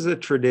this is a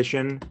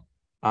tradition.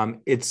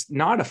 It's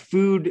not a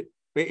food,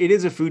 it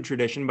is a food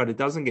tradition, but it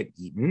doesn't get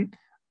eaten.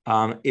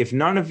 If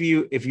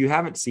you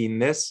haven't seen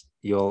this,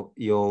 you're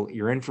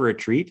in for a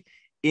treat.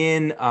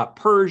 In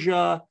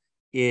Persia,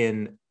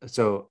 Iran,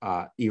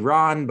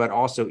 but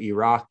also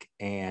Iraq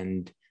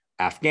and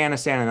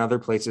Afghanistan and other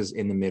places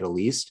in the Middle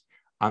East,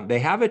 they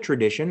have a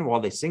tradition while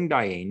they sing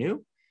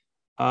Dayenu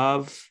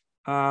of,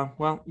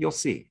 you'll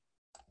see.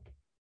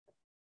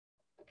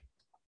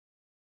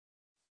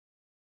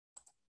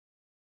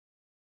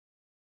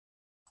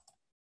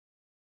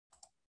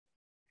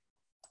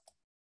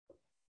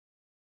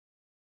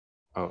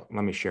 Oh,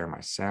 let me share my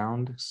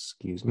sound.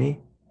 Excuse me.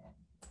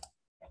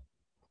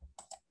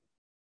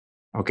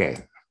 Okay.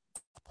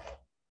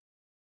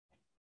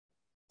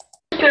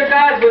 Their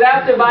gods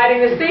without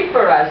dividing the sea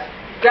for us.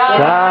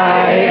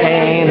 Dayenu.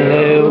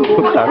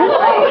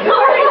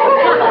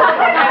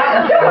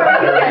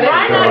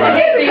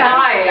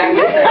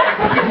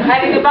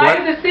 And he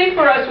divided the sea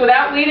for us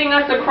without leading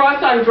us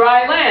across on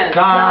dry land.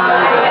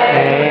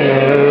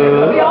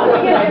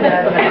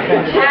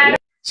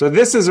 So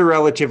this is a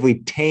relatively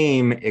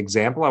tame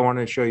example. I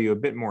wanted to show you a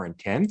bit more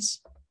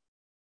intense.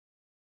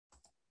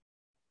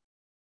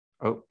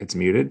 Oh, it's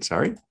muted,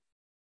 sorry.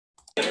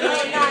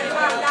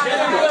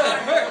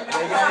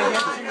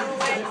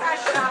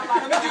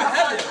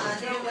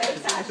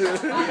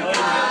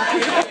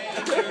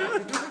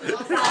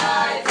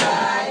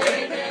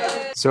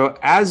 So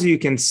as you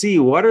can see,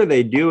 what are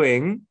they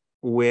doing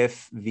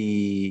with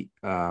the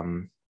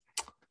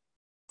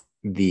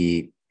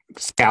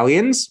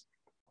scallions?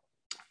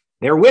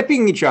 They're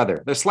whipping each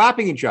other. They're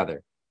slapping each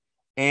other.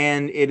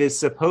 And it is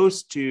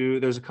supposed to,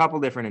 there's a couple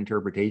different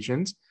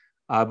interpretations,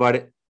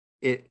 but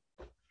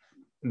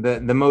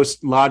the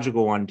most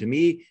logical one to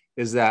me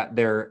is that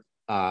they're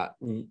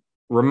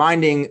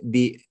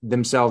reminding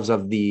themselves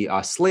of the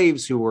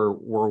slaves who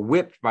were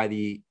whipped by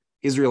the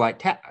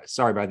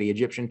by the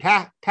Egyptian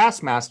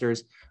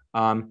taskmasters.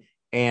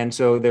 And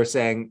so they're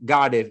saying,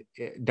 God, if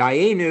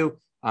Dayenu,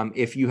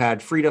 if you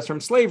had freed us from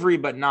slavery,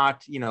 but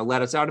not,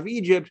 let us out of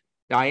Egypt,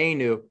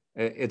 Dayenu,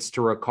 it's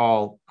to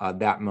recall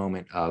that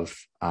moment of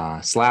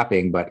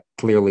slapping, but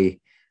clearly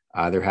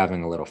they're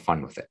having a little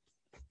fun with it.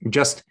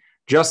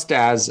 Just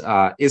as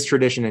is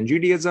tradition in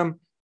Judaism,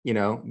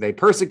 they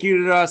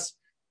persecuted us.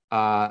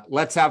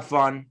 Let's have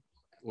fun.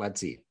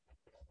 Let's eat.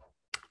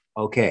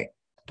 Okay.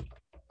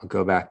 I'll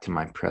go back to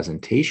my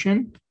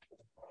presentation.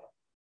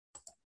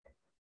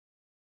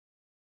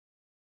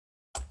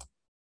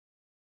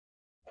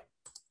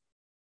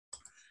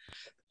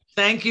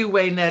 Thank you,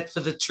 Waynette,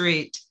 for the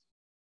treat.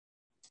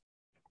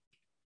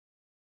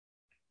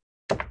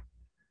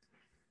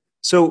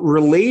 So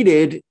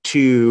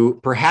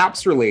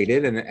perhaps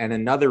related, and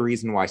another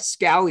reason why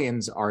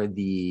scallions are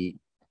the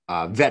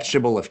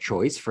vegetable of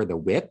choice for the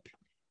whip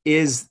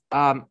is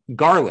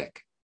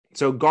garlic.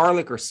 So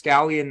garlic or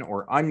scallion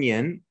or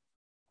onion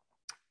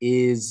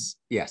is,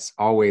 yes,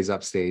 always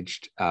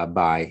upstaged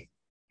by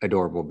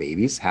adorable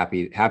babies.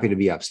 Happy to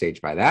be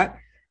upstaged by that.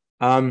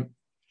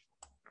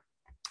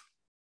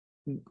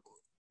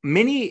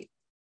 Many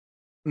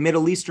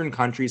Middle Eastern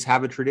countries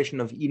have a tradition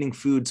of eating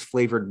foods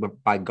flavored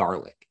by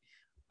garlic.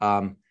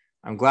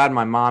 I'm glad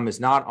my mom is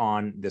not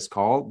on this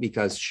call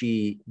because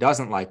she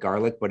doesn't like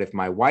garlic, but if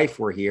my wife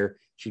were here,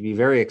 she'd be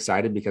very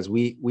excited because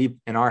we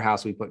in our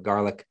house, we put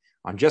garlic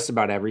on just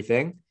about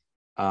everything,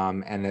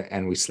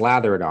 and we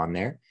slather it on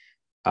there.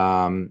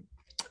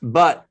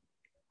 But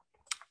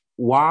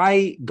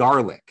why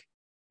garlic?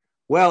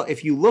 Well,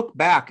 if you look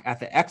back at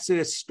the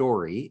Exodus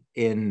story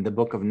in the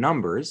book of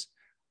Numbers,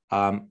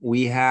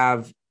 we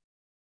have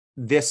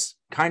this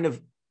kind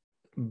of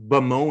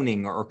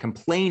bemoaning or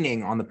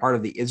complaining on the part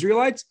of the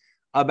Israelites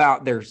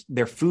about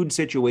their food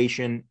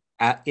situation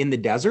in the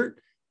desert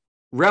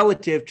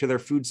relative to their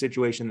food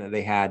situation that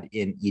they had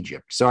in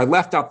Egypt. So I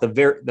left out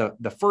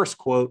the first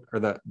quote, or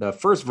the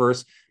first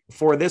verse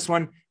before this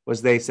one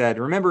was, they said,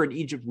 remember in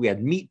Egypt we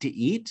had meat to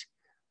eat.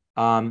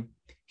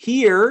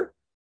 Here,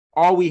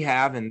 all we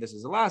have, and this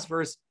is the last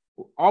verse,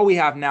 all we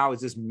have now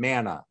is this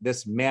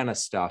manna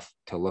stuff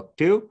to look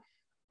to.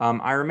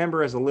 I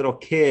remember as a little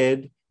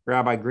kid,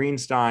 Rabbi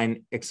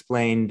Greenstein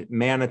explained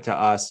manna to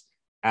us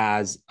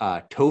as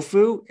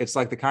tofu. It's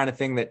like the kind of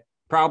thing that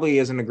probably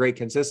isn't a great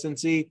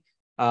consistency,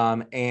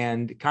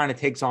 and kind of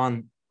takes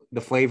on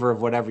the flavor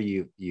of whatever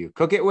you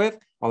cook it with,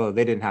 although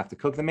they didn't have to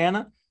cook the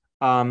manna.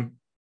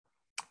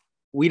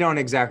 we don't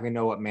exactly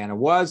know what manna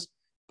was,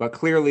 but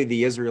clearly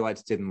the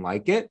Israelites didn't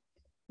like it.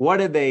 What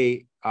did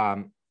they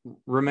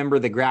remember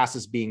the grass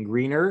as being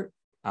greener,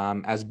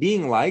 as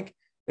being like?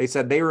 They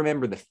said they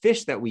remember the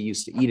fish that we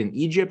used to eat in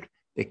Egypt,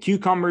 the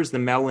cucumbers, the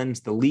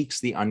melons, the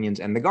leeks, the onions,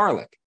 and the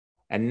garlic.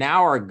 And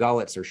now our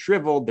gullets are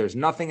shriveled. There's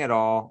nothing at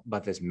all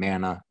but this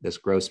manna, this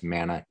gross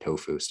manna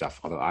tofu stuff,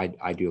 although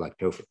I do like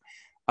tofu.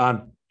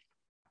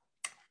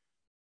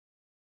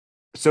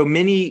 So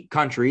many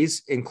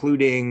countries,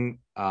 including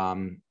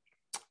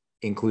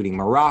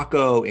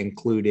Morocco,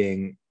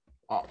 including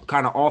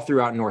kind of all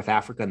throughout North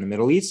Africa and the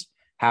Middle East,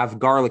 have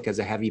garlic as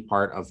a heavy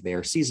part of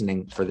their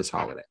seasoning for this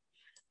holiday.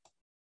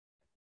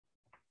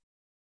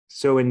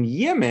 So in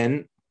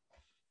Yemen,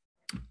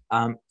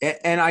 and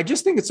I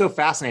just think it's so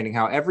fascinating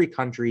how every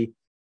country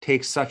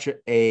takes such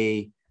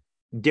a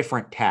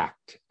different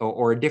tact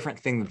or a different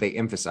thing that they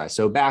emphasize.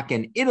 So back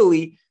in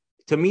Italy,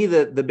 to me,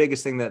 the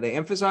biggest thing that they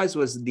emphasized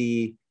was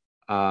the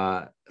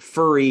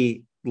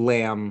furry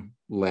lamb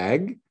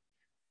leg.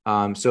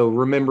 So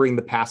remembering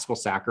the Paschal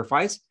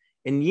sacrifice.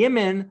 In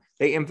Yemen,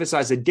 they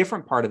emphasize a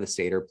different part of the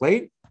Seder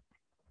plate.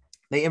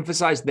 They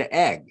emphasize the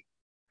egg.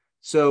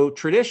 So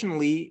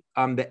traditionally,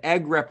 the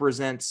egg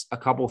represents a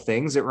couple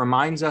things. It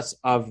reminds us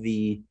of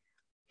the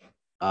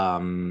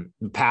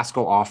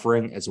Paschal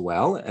offering as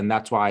well. And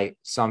that's why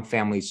some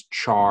families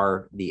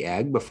char the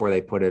egg before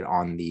they put it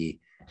on the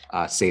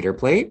Seder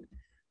plate.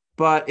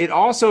 But it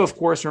also, of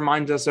course,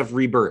 reminds us of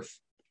rebirth.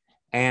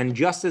 And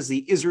just as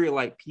the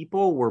Israelite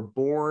people were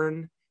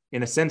born,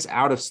 in a sense,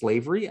 out of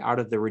slavery, out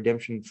of the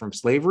redemption from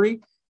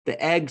slavery,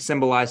 the egg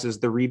symbolizes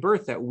the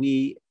rebirth that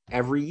we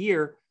every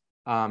year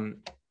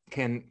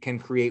can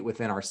create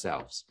within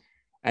ourselves.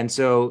 And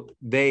so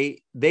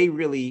they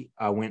really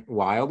went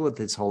wild with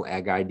this whole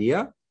egg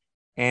idea.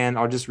 And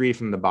I'll just read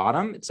from the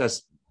bottom. It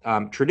says,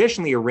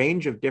 traditionally, a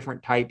range of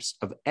different types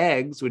of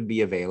eggs would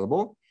be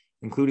available,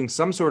 including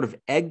some sort of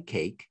egg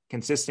cake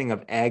consisting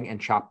of egg and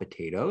chopped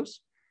potatoes,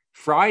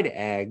 fried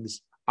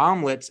eggs,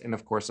 omelets, and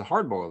of course, the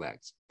hard-boiled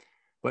eggs.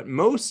 But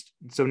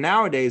so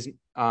nowadays,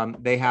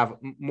 they have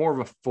more of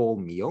a full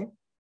meal.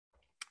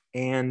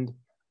 And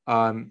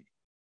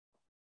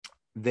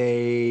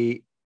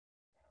it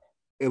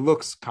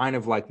looks kind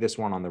of like this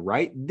one on the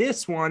right.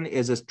 This one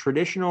is a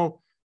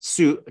traditional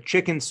soup,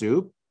 chicken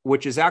soup,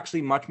 which is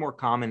actually much more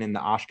common in the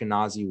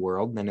Ashkenazi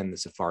world than in the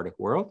Sephardic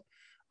world.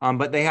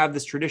 But they have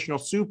this traditional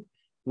soup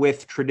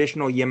with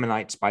traditional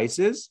Yemenite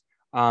spices.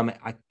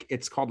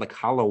 It's called like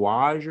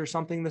halawaj or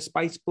something, the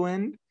spice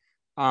blend.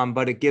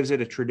 But it gives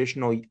it a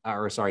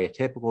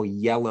typical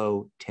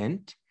yellow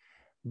tint.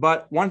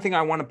 But one thing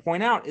I want to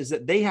point out is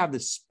that they have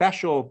this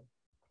special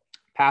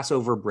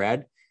Passover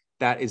bread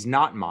that is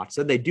not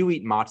matzah. They do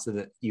eat matzah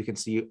that you can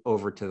see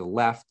over to the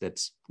left that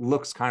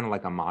looks kind of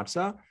like a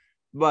matzah.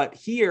 But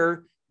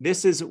here,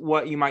 this is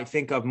what you might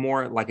think of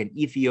more like an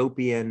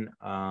Ethiopian,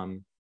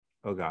 what's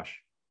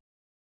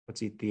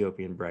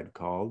Ethiopian bread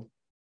called?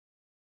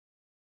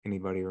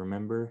 Anybody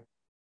remember?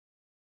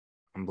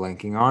 I'm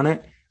blanking on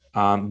it.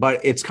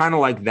 But it's kind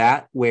of like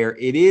that, where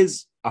it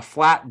is a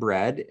flat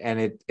bread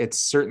and it's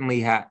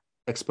certainly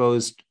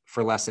exposed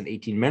for less than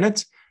 18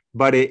 minutes,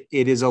 but it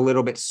is a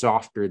little bit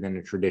softer than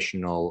a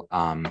traditional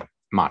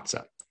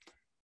matzah.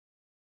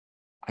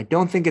 I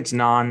don't think it's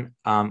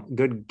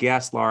good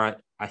guess, Laura.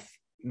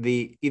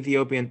 The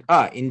Ethiopian,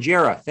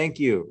 injera. Thank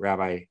you,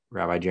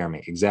 Rabbi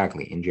Jeremy.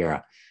 Exactly,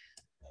 injera.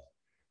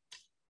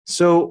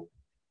 So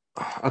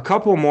a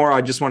couple more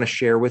I just want to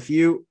share with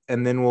you,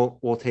 and then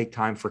we'll take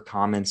time for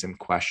comments and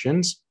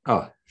questions.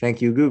 Oh,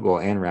 thank you, Google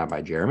and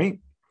Rabbi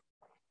Jeremy.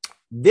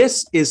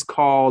 This is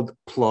called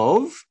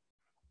plov,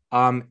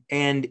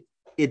 and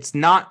it's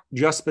not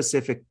just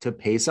specific to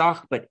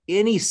Pesach, but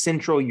any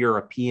Central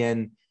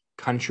European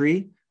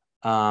country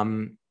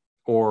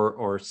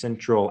or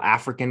Central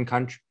African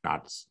country,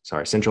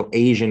 Central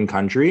Asian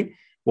country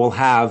will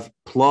have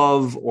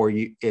plov, or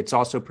it's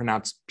also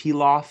pronounced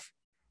pilaf.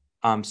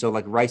 So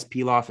like rice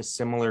pilaf is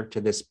similar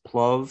to this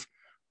plov.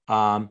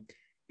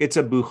 It's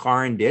a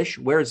Bukharan dish.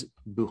 Where's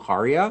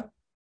Bukharia?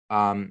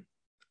 I'm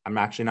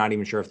actually not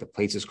even sure if the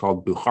place is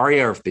called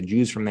Bukharia or if the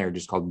Jews from there are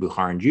just called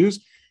Bukharan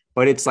Jews,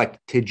 but it's like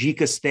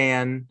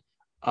Tajikistan,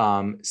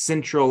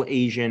 Central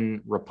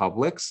Asian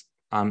republics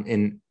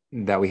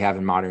that we have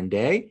in modern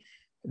day.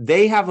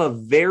 They have a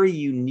very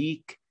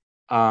unique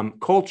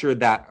culture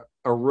that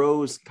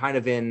arose kind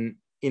of in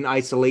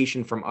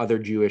isolation from other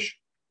Jewish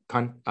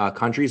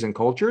countries and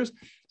cultures.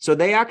 So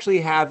they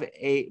actually have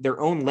their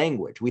own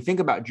language. We think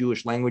about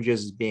Jewish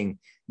languages as being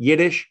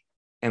Yiddish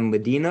and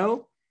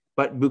Ladino,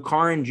 but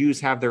Bukharan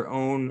Jews have their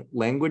own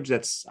language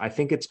I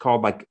think it's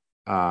called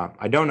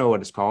I don't know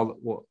what it's called.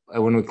 Well,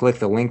 when we click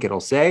the link, it'll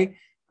say,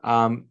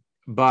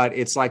 but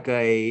it's like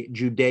a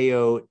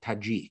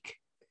Judeo-Tajik.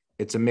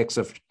 It's a mix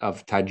of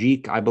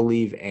Tajik, I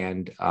believe,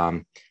 and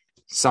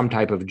some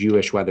type of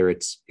Jewish, whether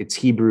it's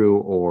Hebrew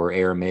or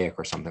Aramaic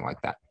or something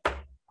like that.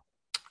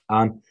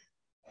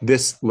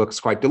 This looks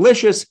quite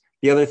delicious.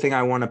 The other thing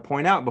I want to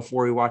point out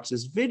before we watch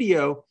this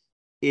video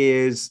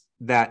is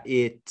that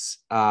it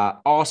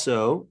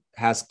also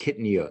has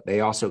kitniyot.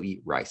 They also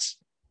eat rice.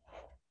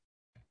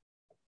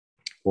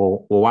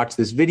 We'll watch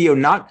this video,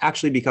 not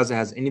actually because it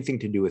has anything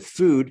to do with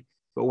food,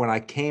 but when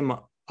I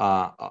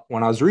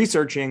was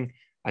researching,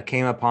 I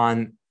came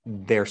upon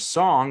their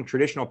song,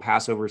 traditional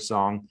Passover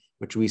song,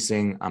 which we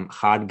sing,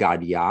 Chad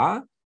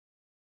Gadya.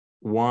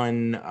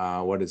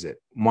 What is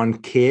it? One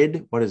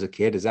kid. What is a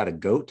kid? Is that a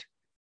goat?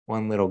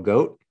 One little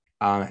goat.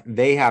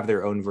 They have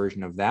their own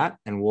version of that,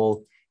 and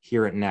we'll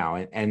hear it now.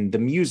 And the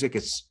music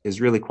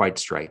is really quite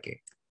striking.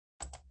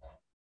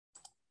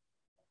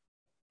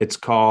 It's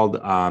called,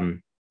 I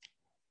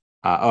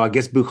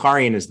guess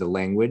Bukharian is the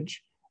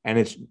language, and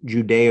it's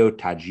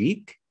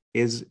Judeo-Tajik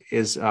is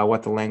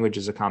what the language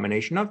is a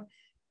combination of.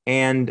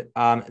 And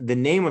the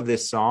name of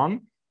this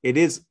song, it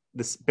is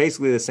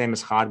basically the same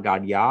as Chad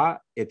Gadya.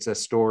 It's a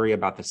story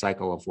about the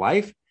cycle of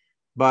life,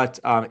 but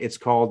it's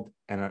called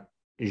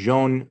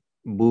Jon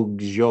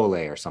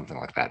Bugjole or something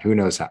like that. Who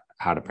knows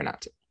how to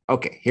pronounce it?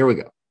 Okay, here we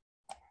go.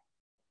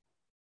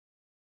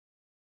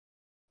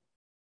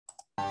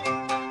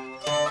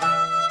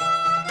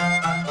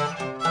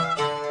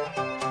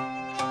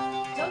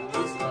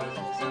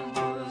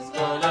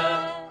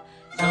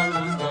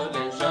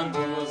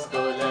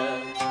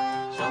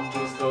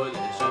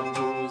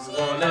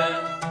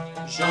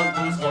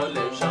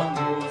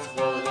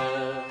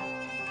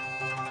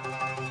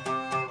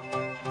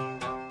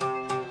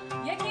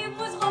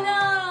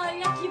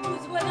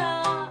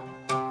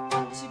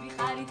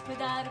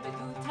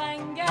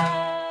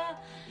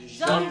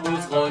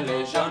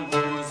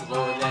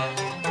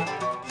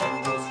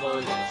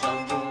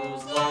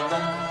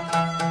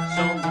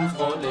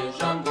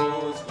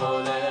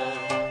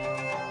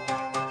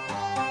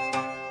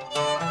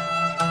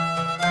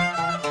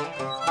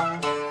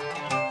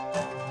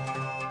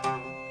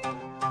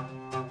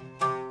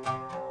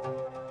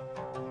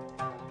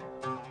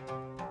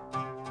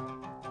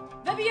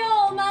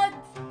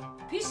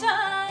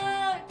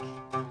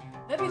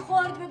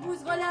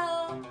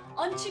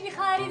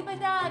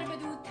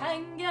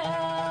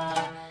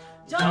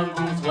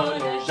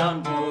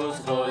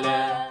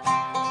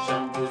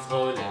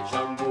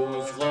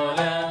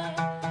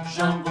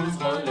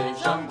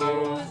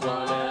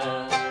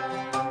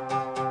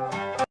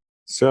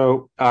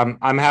 So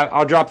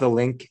I'll drop the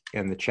link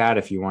in the chat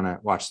if you want to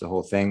watch the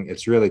whole thing.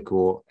 It's really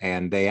cool,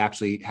 and they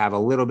actually have a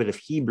little bit of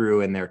Hebrew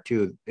in there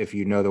too. If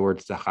you know the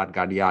words to Chad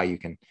Gadya, you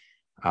can.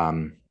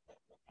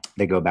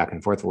 They go back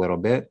and forth a little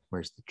bit.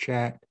 Where's the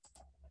chat?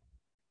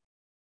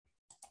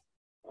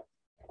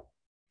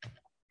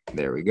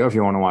 There we go. If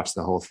you want to watch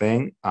the whole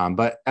thing,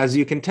 but as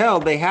you can tell,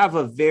 they have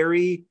a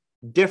very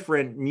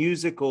different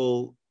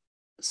musical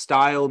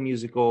style.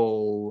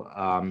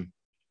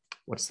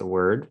 What's the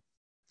word?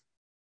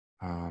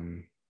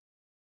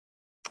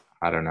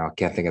 I don't know. I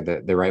can't think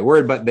of the right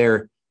word, but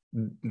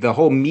the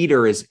whole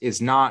meter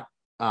is not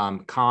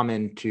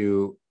common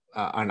to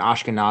an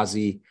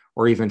Ashkenazi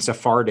or even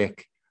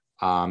Sephardic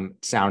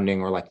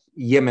sounding, or like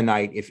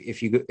Yemenite.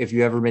 If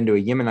you ever been to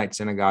a Yemenite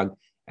synagogue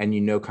and you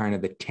know kind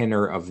of the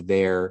tenor of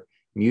their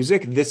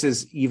music, this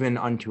is even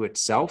unto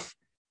itself.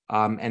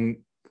 And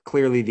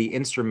clearly the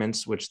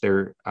instruments, which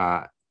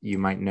you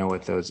might know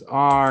what those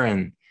are,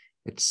 and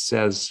it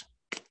says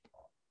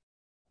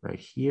right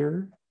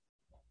here.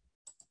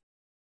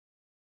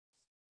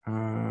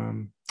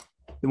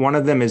 One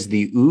of them is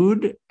the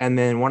oud, and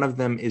then one of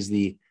them is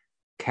the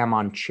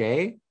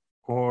kamanche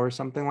or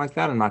something like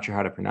that. I'm not sure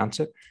how to pronounce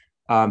it.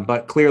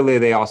 But clearly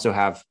they also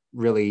have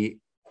really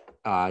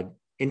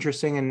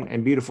interesting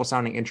and beautiful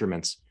sounding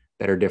instruments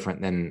that are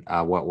different than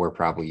what we're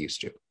probably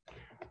used to.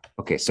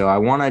 Okay, so I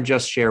want to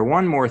just share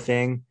one more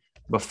thing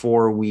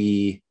before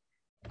we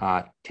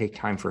take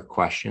time for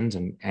questions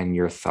and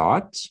your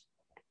thoughts.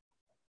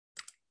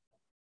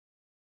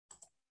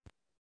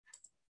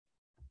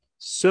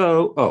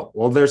 So,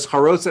 there's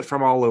haroset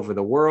from all over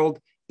the world.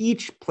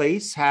 Each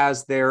place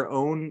has their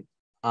own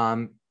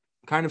kind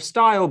of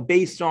style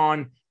based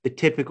on the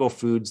typical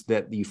foods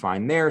that you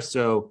find there.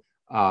 So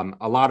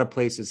a lot of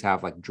places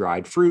have like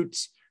dried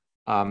fruits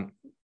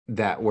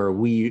where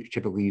we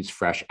typically use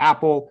fresh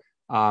apple.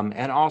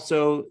 And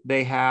also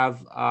they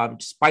have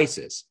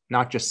spices,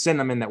 not just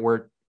cinnamon that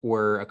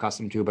we're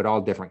accustomed to, but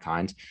all different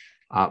kinds.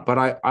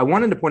 But I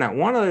wanted to point out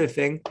one other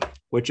thing,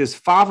 which is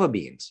fava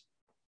beans.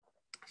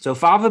 So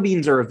fava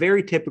beans are a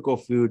very typical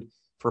food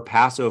for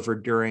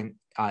Passover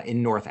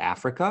in North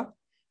Africa,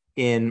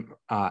 in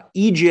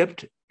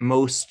Egypt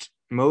most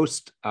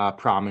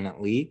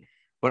prominently,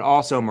 but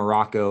also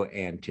Morocco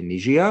and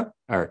Tunisia.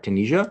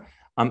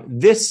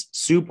 This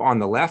soup on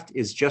the left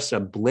is just a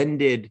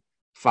blended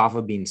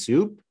fava bean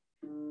soup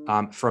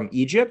from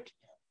Egypt,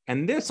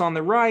 and this on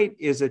the right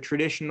is a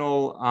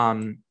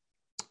traditional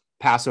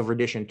Passover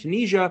dish in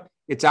Tunisia.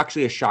 It's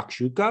actually a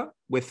shakshuka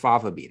with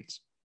fava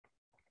beans.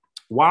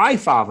 Why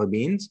fava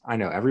beans? I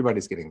know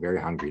everybody's getting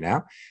very hungry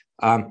now.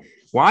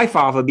 Why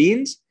fava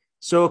beans?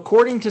 So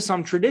according to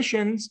some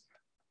traditions,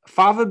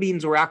 fava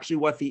beans were actually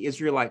what the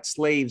Israelite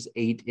slaves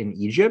ate in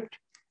Egypt.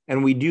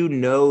 And we do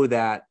know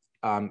that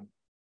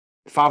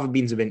fava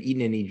beans have been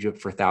eaten in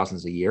Egypt for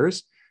thousands of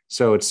years.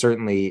 So it's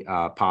certainly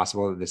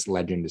possible that this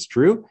legend is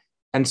true.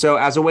 And so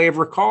as a way of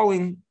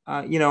recalling,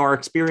 our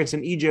experience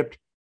in Egypt,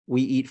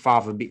 we eat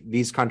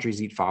these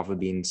countries eat fava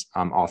beans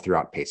all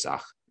throughout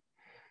Pesach.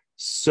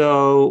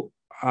 So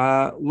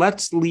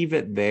let's leave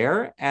it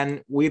there.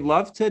 And we'd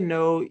love to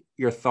know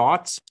your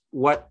thoughts,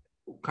 what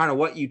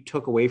you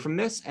took away from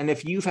this. And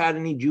if you've had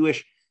any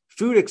Jewish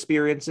food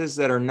experiences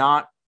that are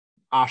not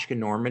Ashken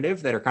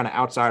normative, that are kind of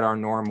outside our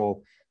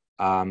normal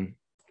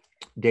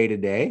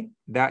day-to-day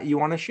that you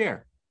want to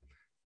share.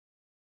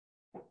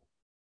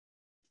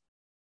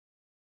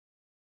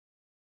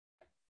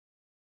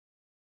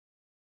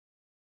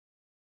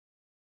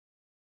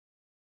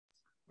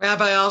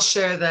 Rabbi, I'll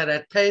share that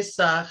at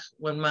Pesach,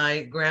 when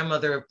my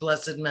grandmother of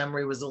blessed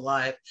memory was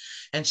alive,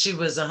 and she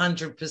was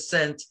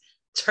 100%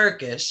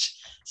 Turkish.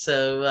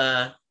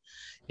 So,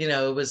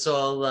 it was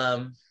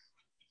all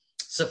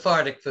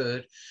Sephardic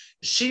food.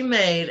 She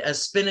made a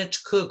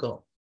spinach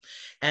kugel,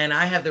 and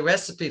I have the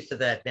recipe for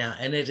that now,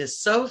 and it is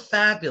so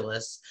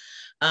fabulous.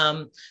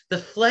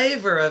 The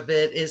flavor of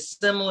it is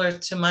similar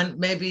to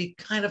maybe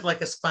kind of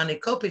like a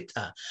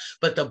spanakopita,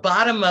 but the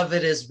bottom of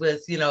it is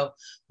with,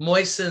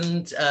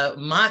 moistened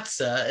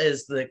matzah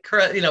is the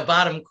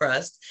bottom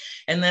crust.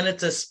 And then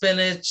it's a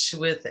spinach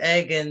with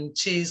egg and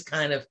cheese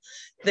kind of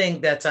thing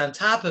that's on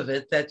top of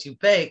it that you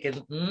bake,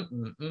 and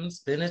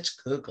spinach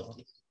kugel.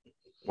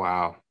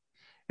 Wow.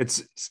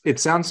 It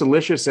sounds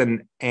delicious,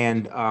 and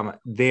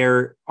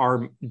there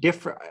are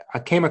different. I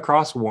came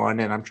across one,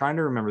 and I'm trying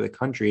to remember the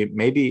country.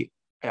 Maybe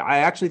I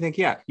actually think,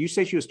 you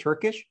say she was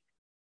Turkish.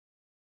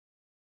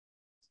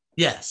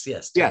 Yes.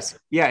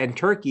 Yeah. In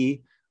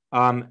Turkey,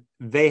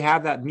 they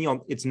have that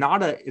meal. It's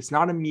not a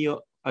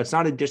meal. It's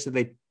not a dish that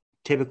they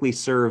typically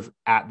serve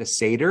at the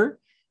Seder.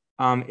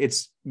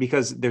 It's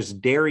because there's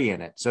dairy in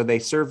it, so they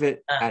serve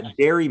it at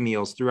dairy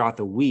meals throughout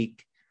the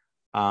week.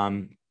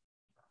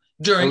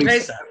 During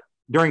Pesach.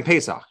 During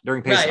Pesach.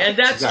 Right, and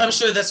I'm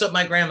sure that's what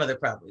my grandmother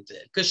probably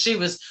did,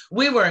 because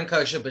we weren't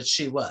kosher, but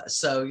she was.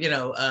 So,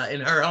 in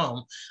her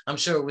home, I'm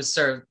sure it was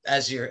served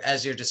as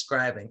you're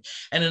describing.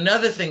 And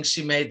another thing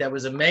she made that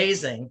was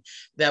amazing,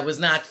 that was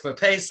not for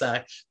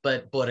Pesach,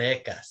 but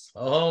borekas.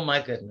 Oh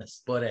my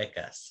goodness,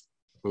 borekas.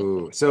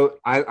 Ooh, so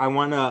I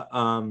want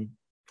to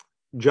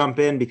jump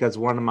in, because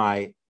one of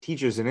my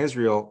teachers in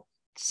Israel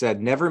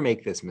said, never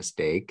make this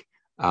mistake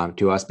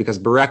to us, because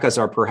borekas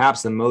are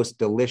perhaps the most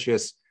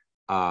delicious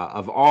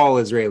of all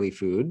Israeli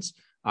foods.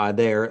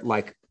 They're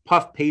like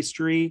puff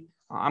pastry.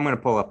 I'm going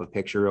to pull up a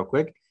picture real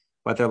quick,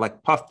 but they're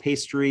like puff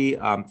pastry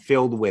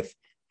filled with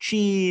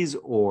cheese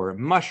or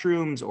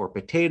mushrooms or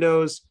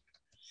potatoes.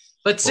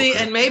 But see,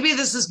 and maybe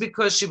this is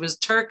because she was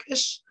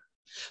Turkish,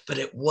 but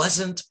it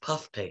wasn't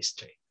puff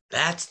pastry.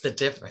 That's the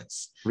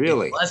difference.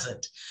 Really? It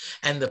wasn't.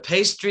 And the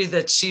pastry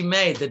that she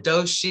made, the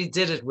dough she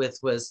did it with,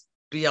 was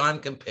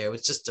beyond compare. It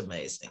was just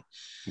amazing.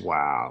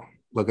 Wow.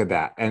 Look at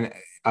that. And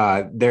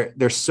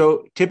they're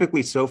so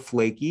typically so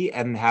flaky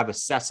and have a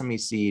sesame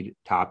seed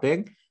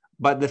topping.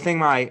 But the thing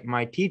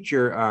my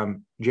teacher,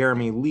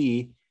 Jeremy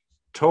Lee,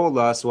 told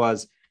us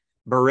was,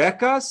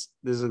 borekas,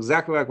 this is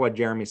exactly like what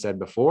Jeremy said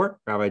before,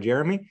 Rabbi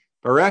Jeremy,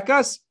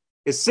 borekas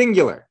is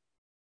singular.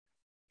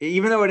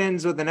 Even though it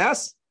ends with an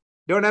S,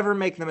 don't ever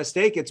make the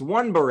mistake. It's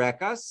one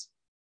borekas.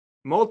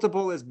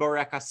 Multiple is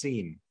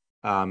borekasim.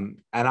 And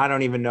I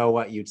don't even know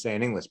what you'd say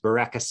in English,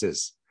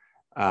 borekases.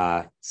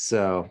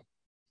 So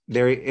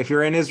there, if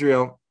you're in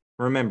Israel,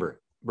 remember,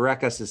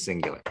 borekas is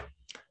singular.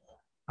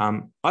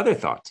 Other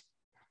thoughts?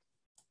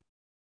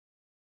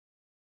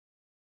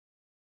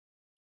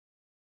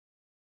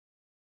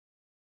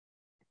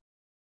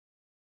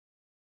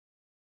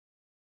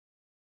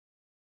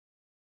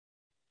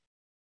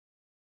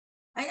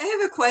 I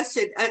have a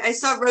question. I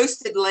saw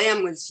roasted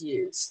lamb was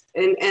used,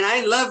 and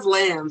I love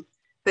lamb,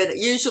 but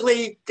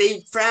usually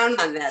they frown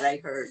on that, I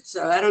heard.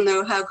 So I don't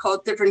know how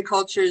different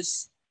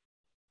cultures,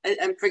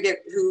 I forget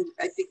who,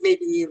 I think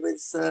maybe it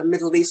was a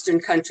Middle Eastern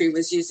country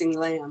was using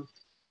lamb.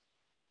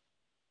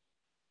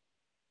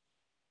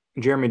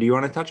 Jeremy, do you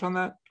want to touch on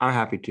that? I'm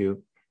happy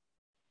to.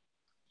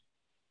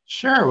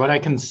 Sure. What I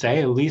can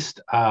say, at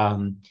least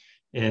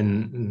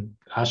in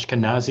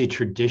Ashkenazi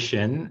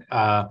tradition,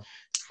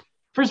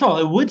 first of all,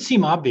 it would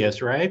seem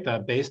obvious, right,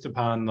 that based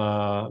upon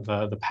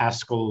the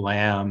Paschal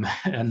lamb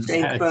and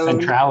its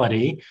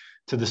centrality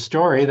to the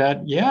story,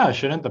 that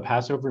shouldn't the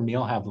Passover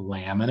meal have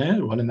lamb in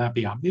it? Wouldn't that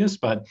be obvious?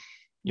 But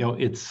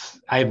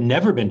I have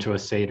never been to a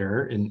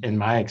Seder in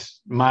my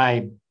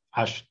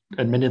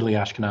admittedly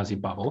Ashkenazi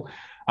bubble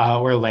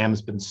where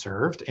lamb's been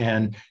served,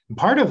 and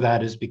part of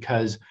that is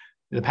because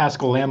the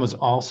Paschal lamb was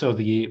also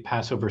the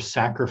Passover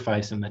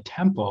sacrifice in the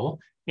temple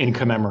in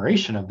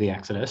commemoration of the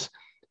Exodus.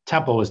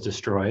 Temple was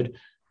destroyed.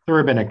 The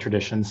rabbinic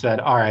tradition said,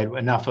 all right,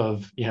 enough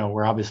of,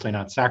 we're obviously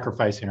not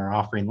sacrificing or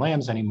offering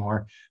lambs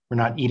anymore. We're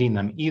not eating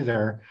them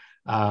either.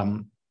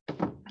 And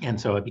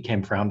so it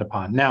became frowned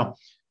upon. Now,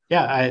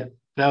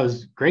 that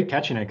was great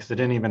catching it, because it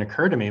didn't even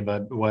occur to me.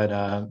 But what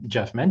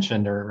Jeff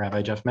mentioned, or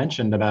Rabbi Jeff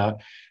mentioned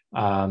about,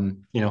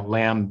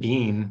 lamb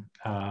being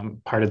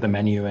part of the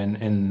menu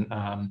in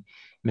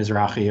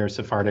Mizrahi or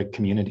Sephardic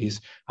communities.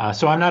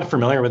 So I'm not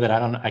familiar with it.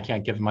 I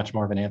can't give much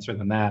more of an answer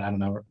than that. I don't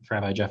know if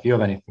Rabbi Jeff, you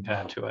have anything to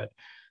add to it.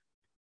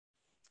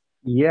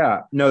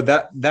 Yeah, no,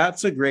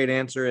 that's a great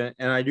answer.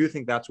 And I do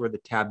think that's where the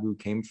taboo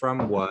came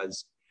from,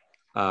 was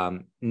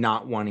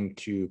not wanting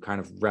to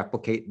kind of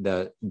replicate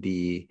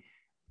the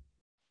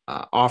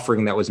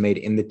offering that was made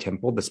in the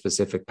temple, the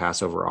specific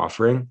Passover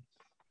offering.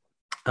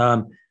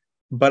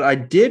 But I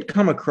did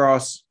come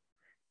across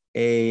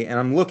and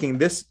I'm looking,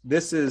 this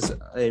is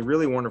a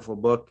really wonderful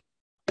book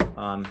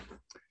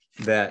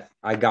that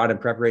I got in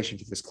preparation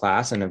for this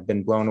class, and have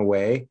been blown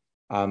away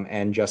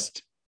and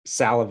just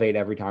salivate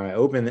every time I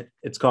open it.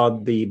 It's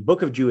called The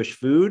Book of Jewish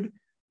Food,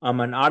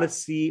 an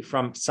odyssey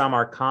from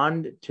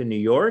Samarkand to New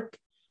York,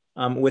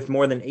 with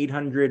more than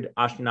 800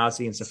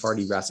 Ashkenazi and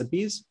Sephardi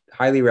recipes.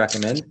 Highly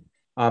recommend.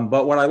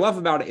 But what I love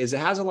about it is it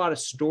has a lot of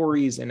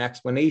stories and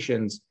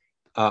explanations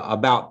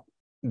about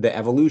the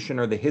evolution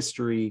or the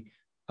history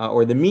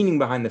or the meaning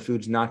behind the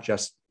foods, not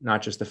just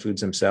the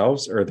foods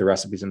themselves or the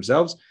recipes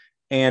themselves.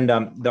 And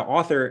the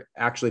author,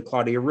 actually,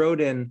 Claudia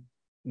Rodin,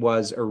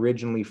 was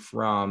originally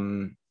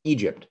from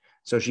Egypt.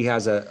 So she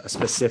has a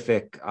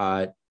specific,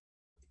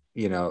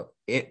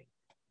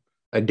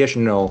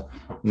 additional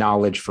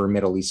knowledge for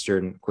Middle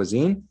Eastern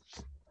cuisine.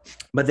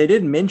 But they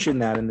did mention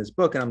that in this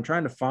book, and I'm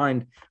trying to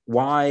find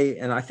why.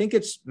 And I think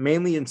it's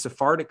mainly in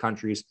Sephardic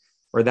countries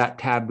where that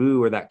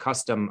taboo or that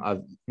custom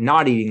of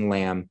not eating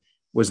lamb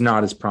was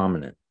not as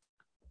prominent.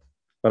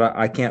 But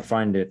I can't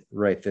find it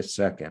right this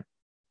second.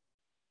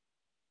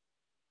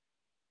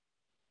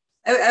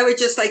 I would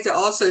just like to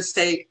also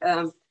say,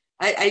 hello.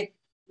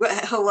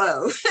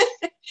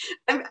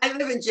 I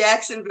live in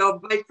Jacksonville.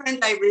 My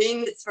friend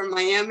Irene is from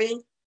Miami,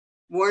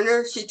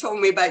 Warner. She told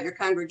me about your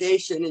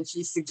congregation, and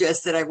she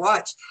suggested I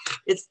watch.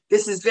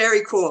 This is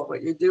very cool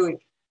what you're doing.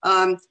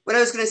 What I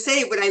was going to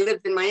say, when I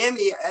lived in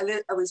Miami,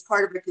 I was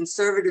part of a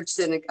conservative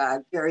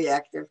synagogue, very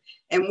active,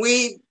 and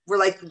we were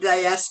like the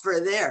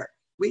diaspora there.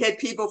 We had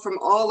people from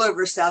all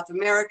over South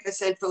America,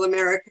 Central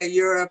America,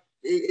 Europe,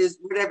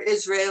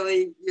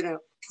 Israeli,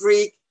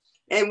 Greek.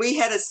 And we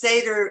had a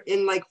Seder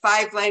in like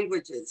 5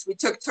 languages. We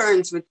took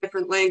turns with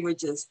different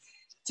languages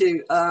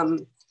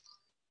and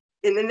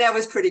then that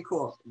was pretty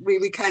cool.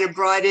 We kind of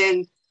brought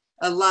in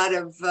a lot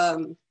of,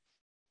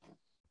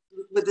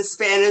 with the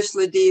Spanish,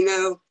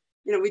 Ladino,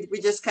 we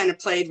just kind of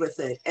played with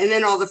it. And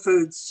then all the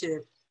foods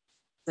too.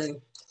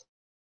 So.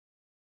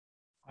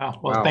 Wow.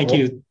 Well, thank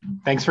you.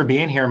 Thanks for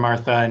being here,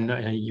 Martha.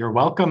 And you're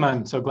welcome.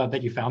 I'm so glad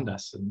that you found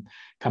us, and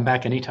come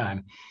back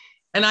anytime.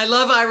 And I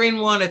love Irene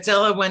Warner.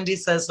 Tell her Wendy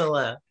says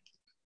hello.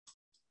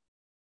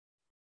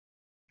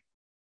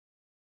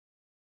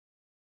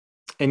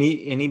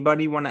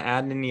 Anybody want to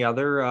add any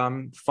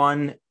other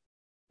fun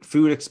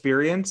food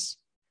experience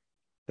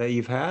that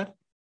you've had?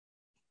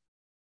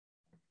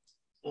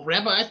 Well,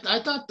 Rabbi,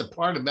 I thought the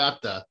part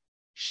about the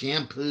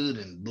shampooed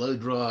and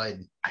blow-dried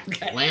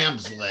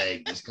lamb's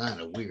leg was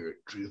kind of weird,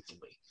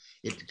 truthfully.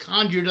 It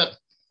conjured up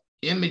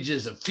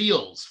images of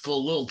fields full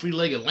of little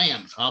 3-legged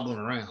lambs hobbling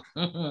around.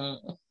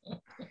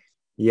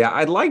 Yeah,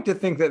 I'd like to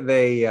think that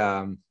they,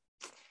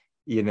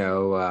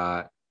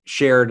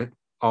 shared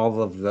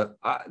all of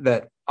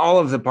the all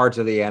of the parts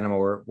of the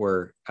animal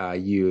were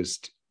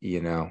used,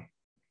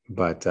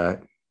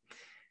 but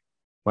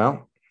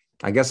well,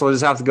 I guess we'll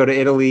just have to go to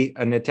Italy,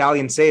 an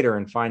Italian Seder,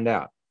 and find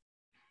out.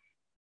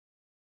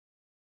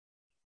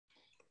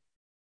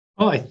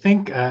 Well, I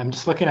think I'm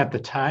just looking at the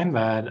time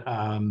that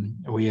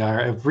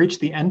have reached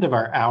the end of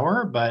our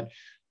hour, but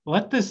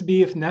let this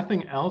be, if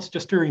nothing else,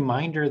 just a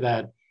reminder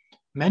that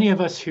many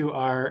of us who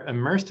are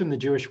immersed in the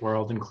Jewish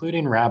world,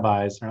 including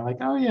rabbis, are like,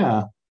 oh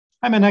yeah,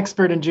 I'm an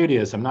expert in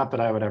Judaism. Not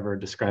that I would ever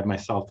describe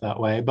myself that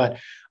way, but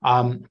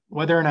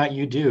whether or not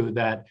you do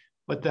that,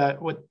 what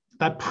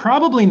that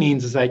probably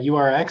means is that you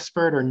are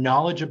expert or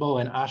knowledgeable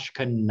in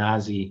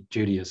Ashkenazi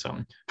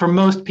Judaism for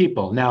most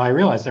people. Now, I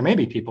realize there may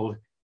be people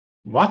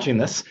watching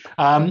this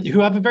who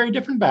have a very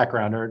different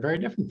background or a very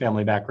different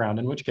family background,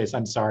 in which case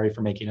I'm sorry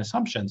for making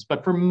assumptions.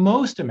 But for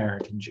most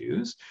American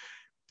Jews,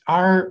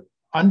 our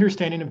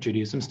understanding of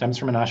Judaism stems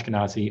from an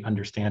Ashkenazi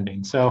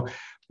understanding. So,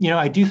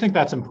 I do think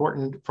that's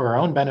important for our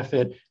own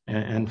benefit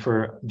and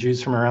for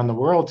Jews from around the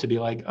world to be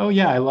like, oh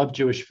yeah, I love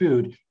Jewish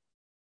food.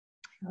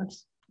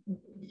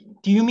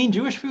 Do you mean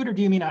Jewish food or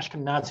do you mean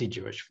Ashkenazi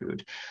Jewish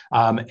food?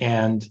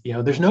 And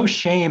there's no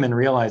shame in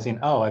realizing,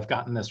 oh, I've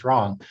gotten this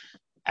wrong.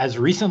 As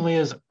recently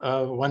as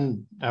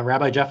when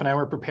Rabbi Jeff and I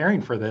were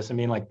preparing for this,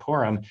 like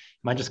Purim,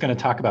 am I just going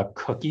to talk about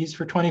cookies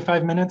for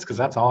 25 minutes? Because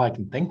that's all I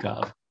can think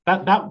of.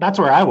 That's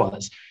where I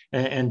was,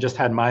 and just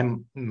had my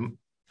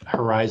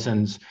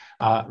horizons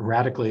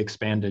radically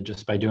expanded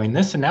just by doing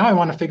this. And now I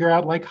want to figure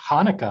out like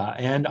Hanukkah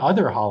and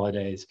other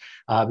holidays,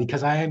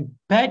 because I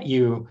bet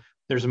you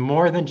there's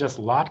more than just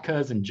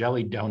latkes and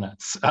jelly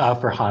donuts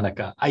for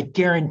Hanukkah. I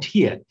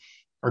guarantee it.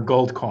 Or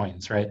gold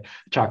coins, right?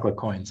 Chocolate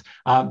coins.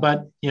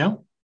 But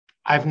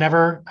I've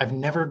never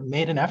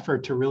made an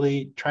effort to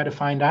really try to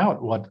find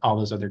out what all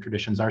those other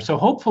traditions are. So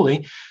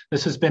hopefully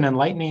this has been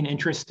enlightening,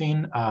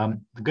 interesting.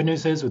 The good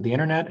news is with the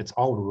internet, it's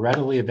all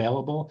readily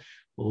available.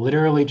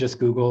 Literally just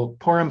Google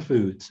Purim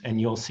foods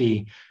and you'll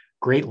see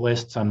great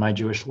lists on My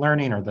Jewish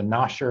Learning or the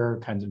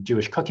Nosher kinds of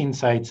Jewish cooking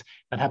sites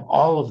that have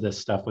all of this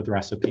stuff with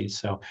recipes.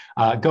 So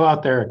go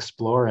out there,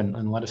 explore,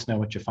 and let us know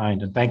what you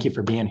find. And thank you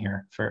for being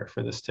here for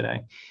this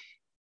today.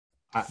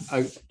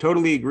 I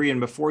totally agree. And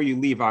before you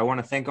leave, I want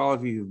to thank all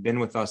of you who've been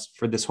with us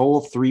for this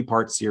whole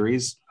 3-part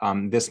series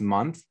this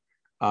month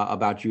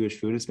about Jewish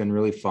food. It's been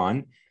really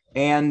fun.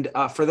 And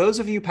for those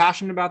of you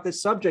passionate about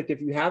this subject,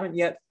 if you haven't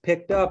yet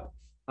picked up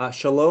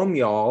Shalom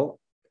Y'all,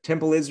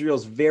 Temple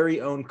Israel's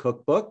very own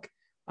cookbook,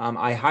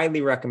 I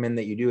highly recommend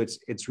that you do.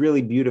 It's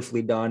really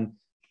beautifully done.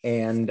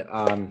 And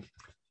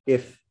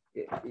if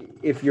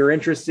you're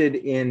interested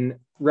in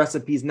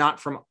recipes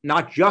not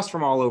just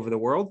from all over the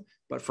world,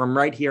 but from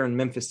right here in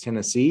Memphis,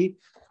 Tennessee,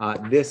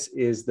 this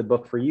is the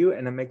book for you,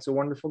 and it makes a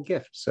wonderful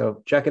gift.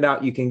 So check it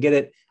out. You can get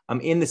it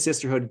in the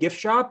Sisterhood gift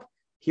shop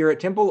here at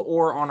Temple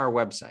or on our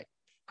website.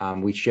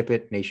 We ship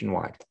it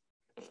nationwide.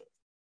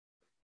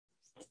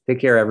 Take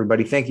care,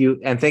 everybody. Thank you.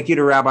 And thank you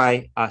to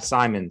Rabbi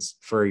Simons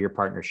for your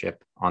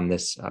partnership on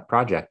this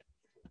project.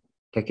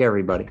 Take care,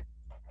 everybody.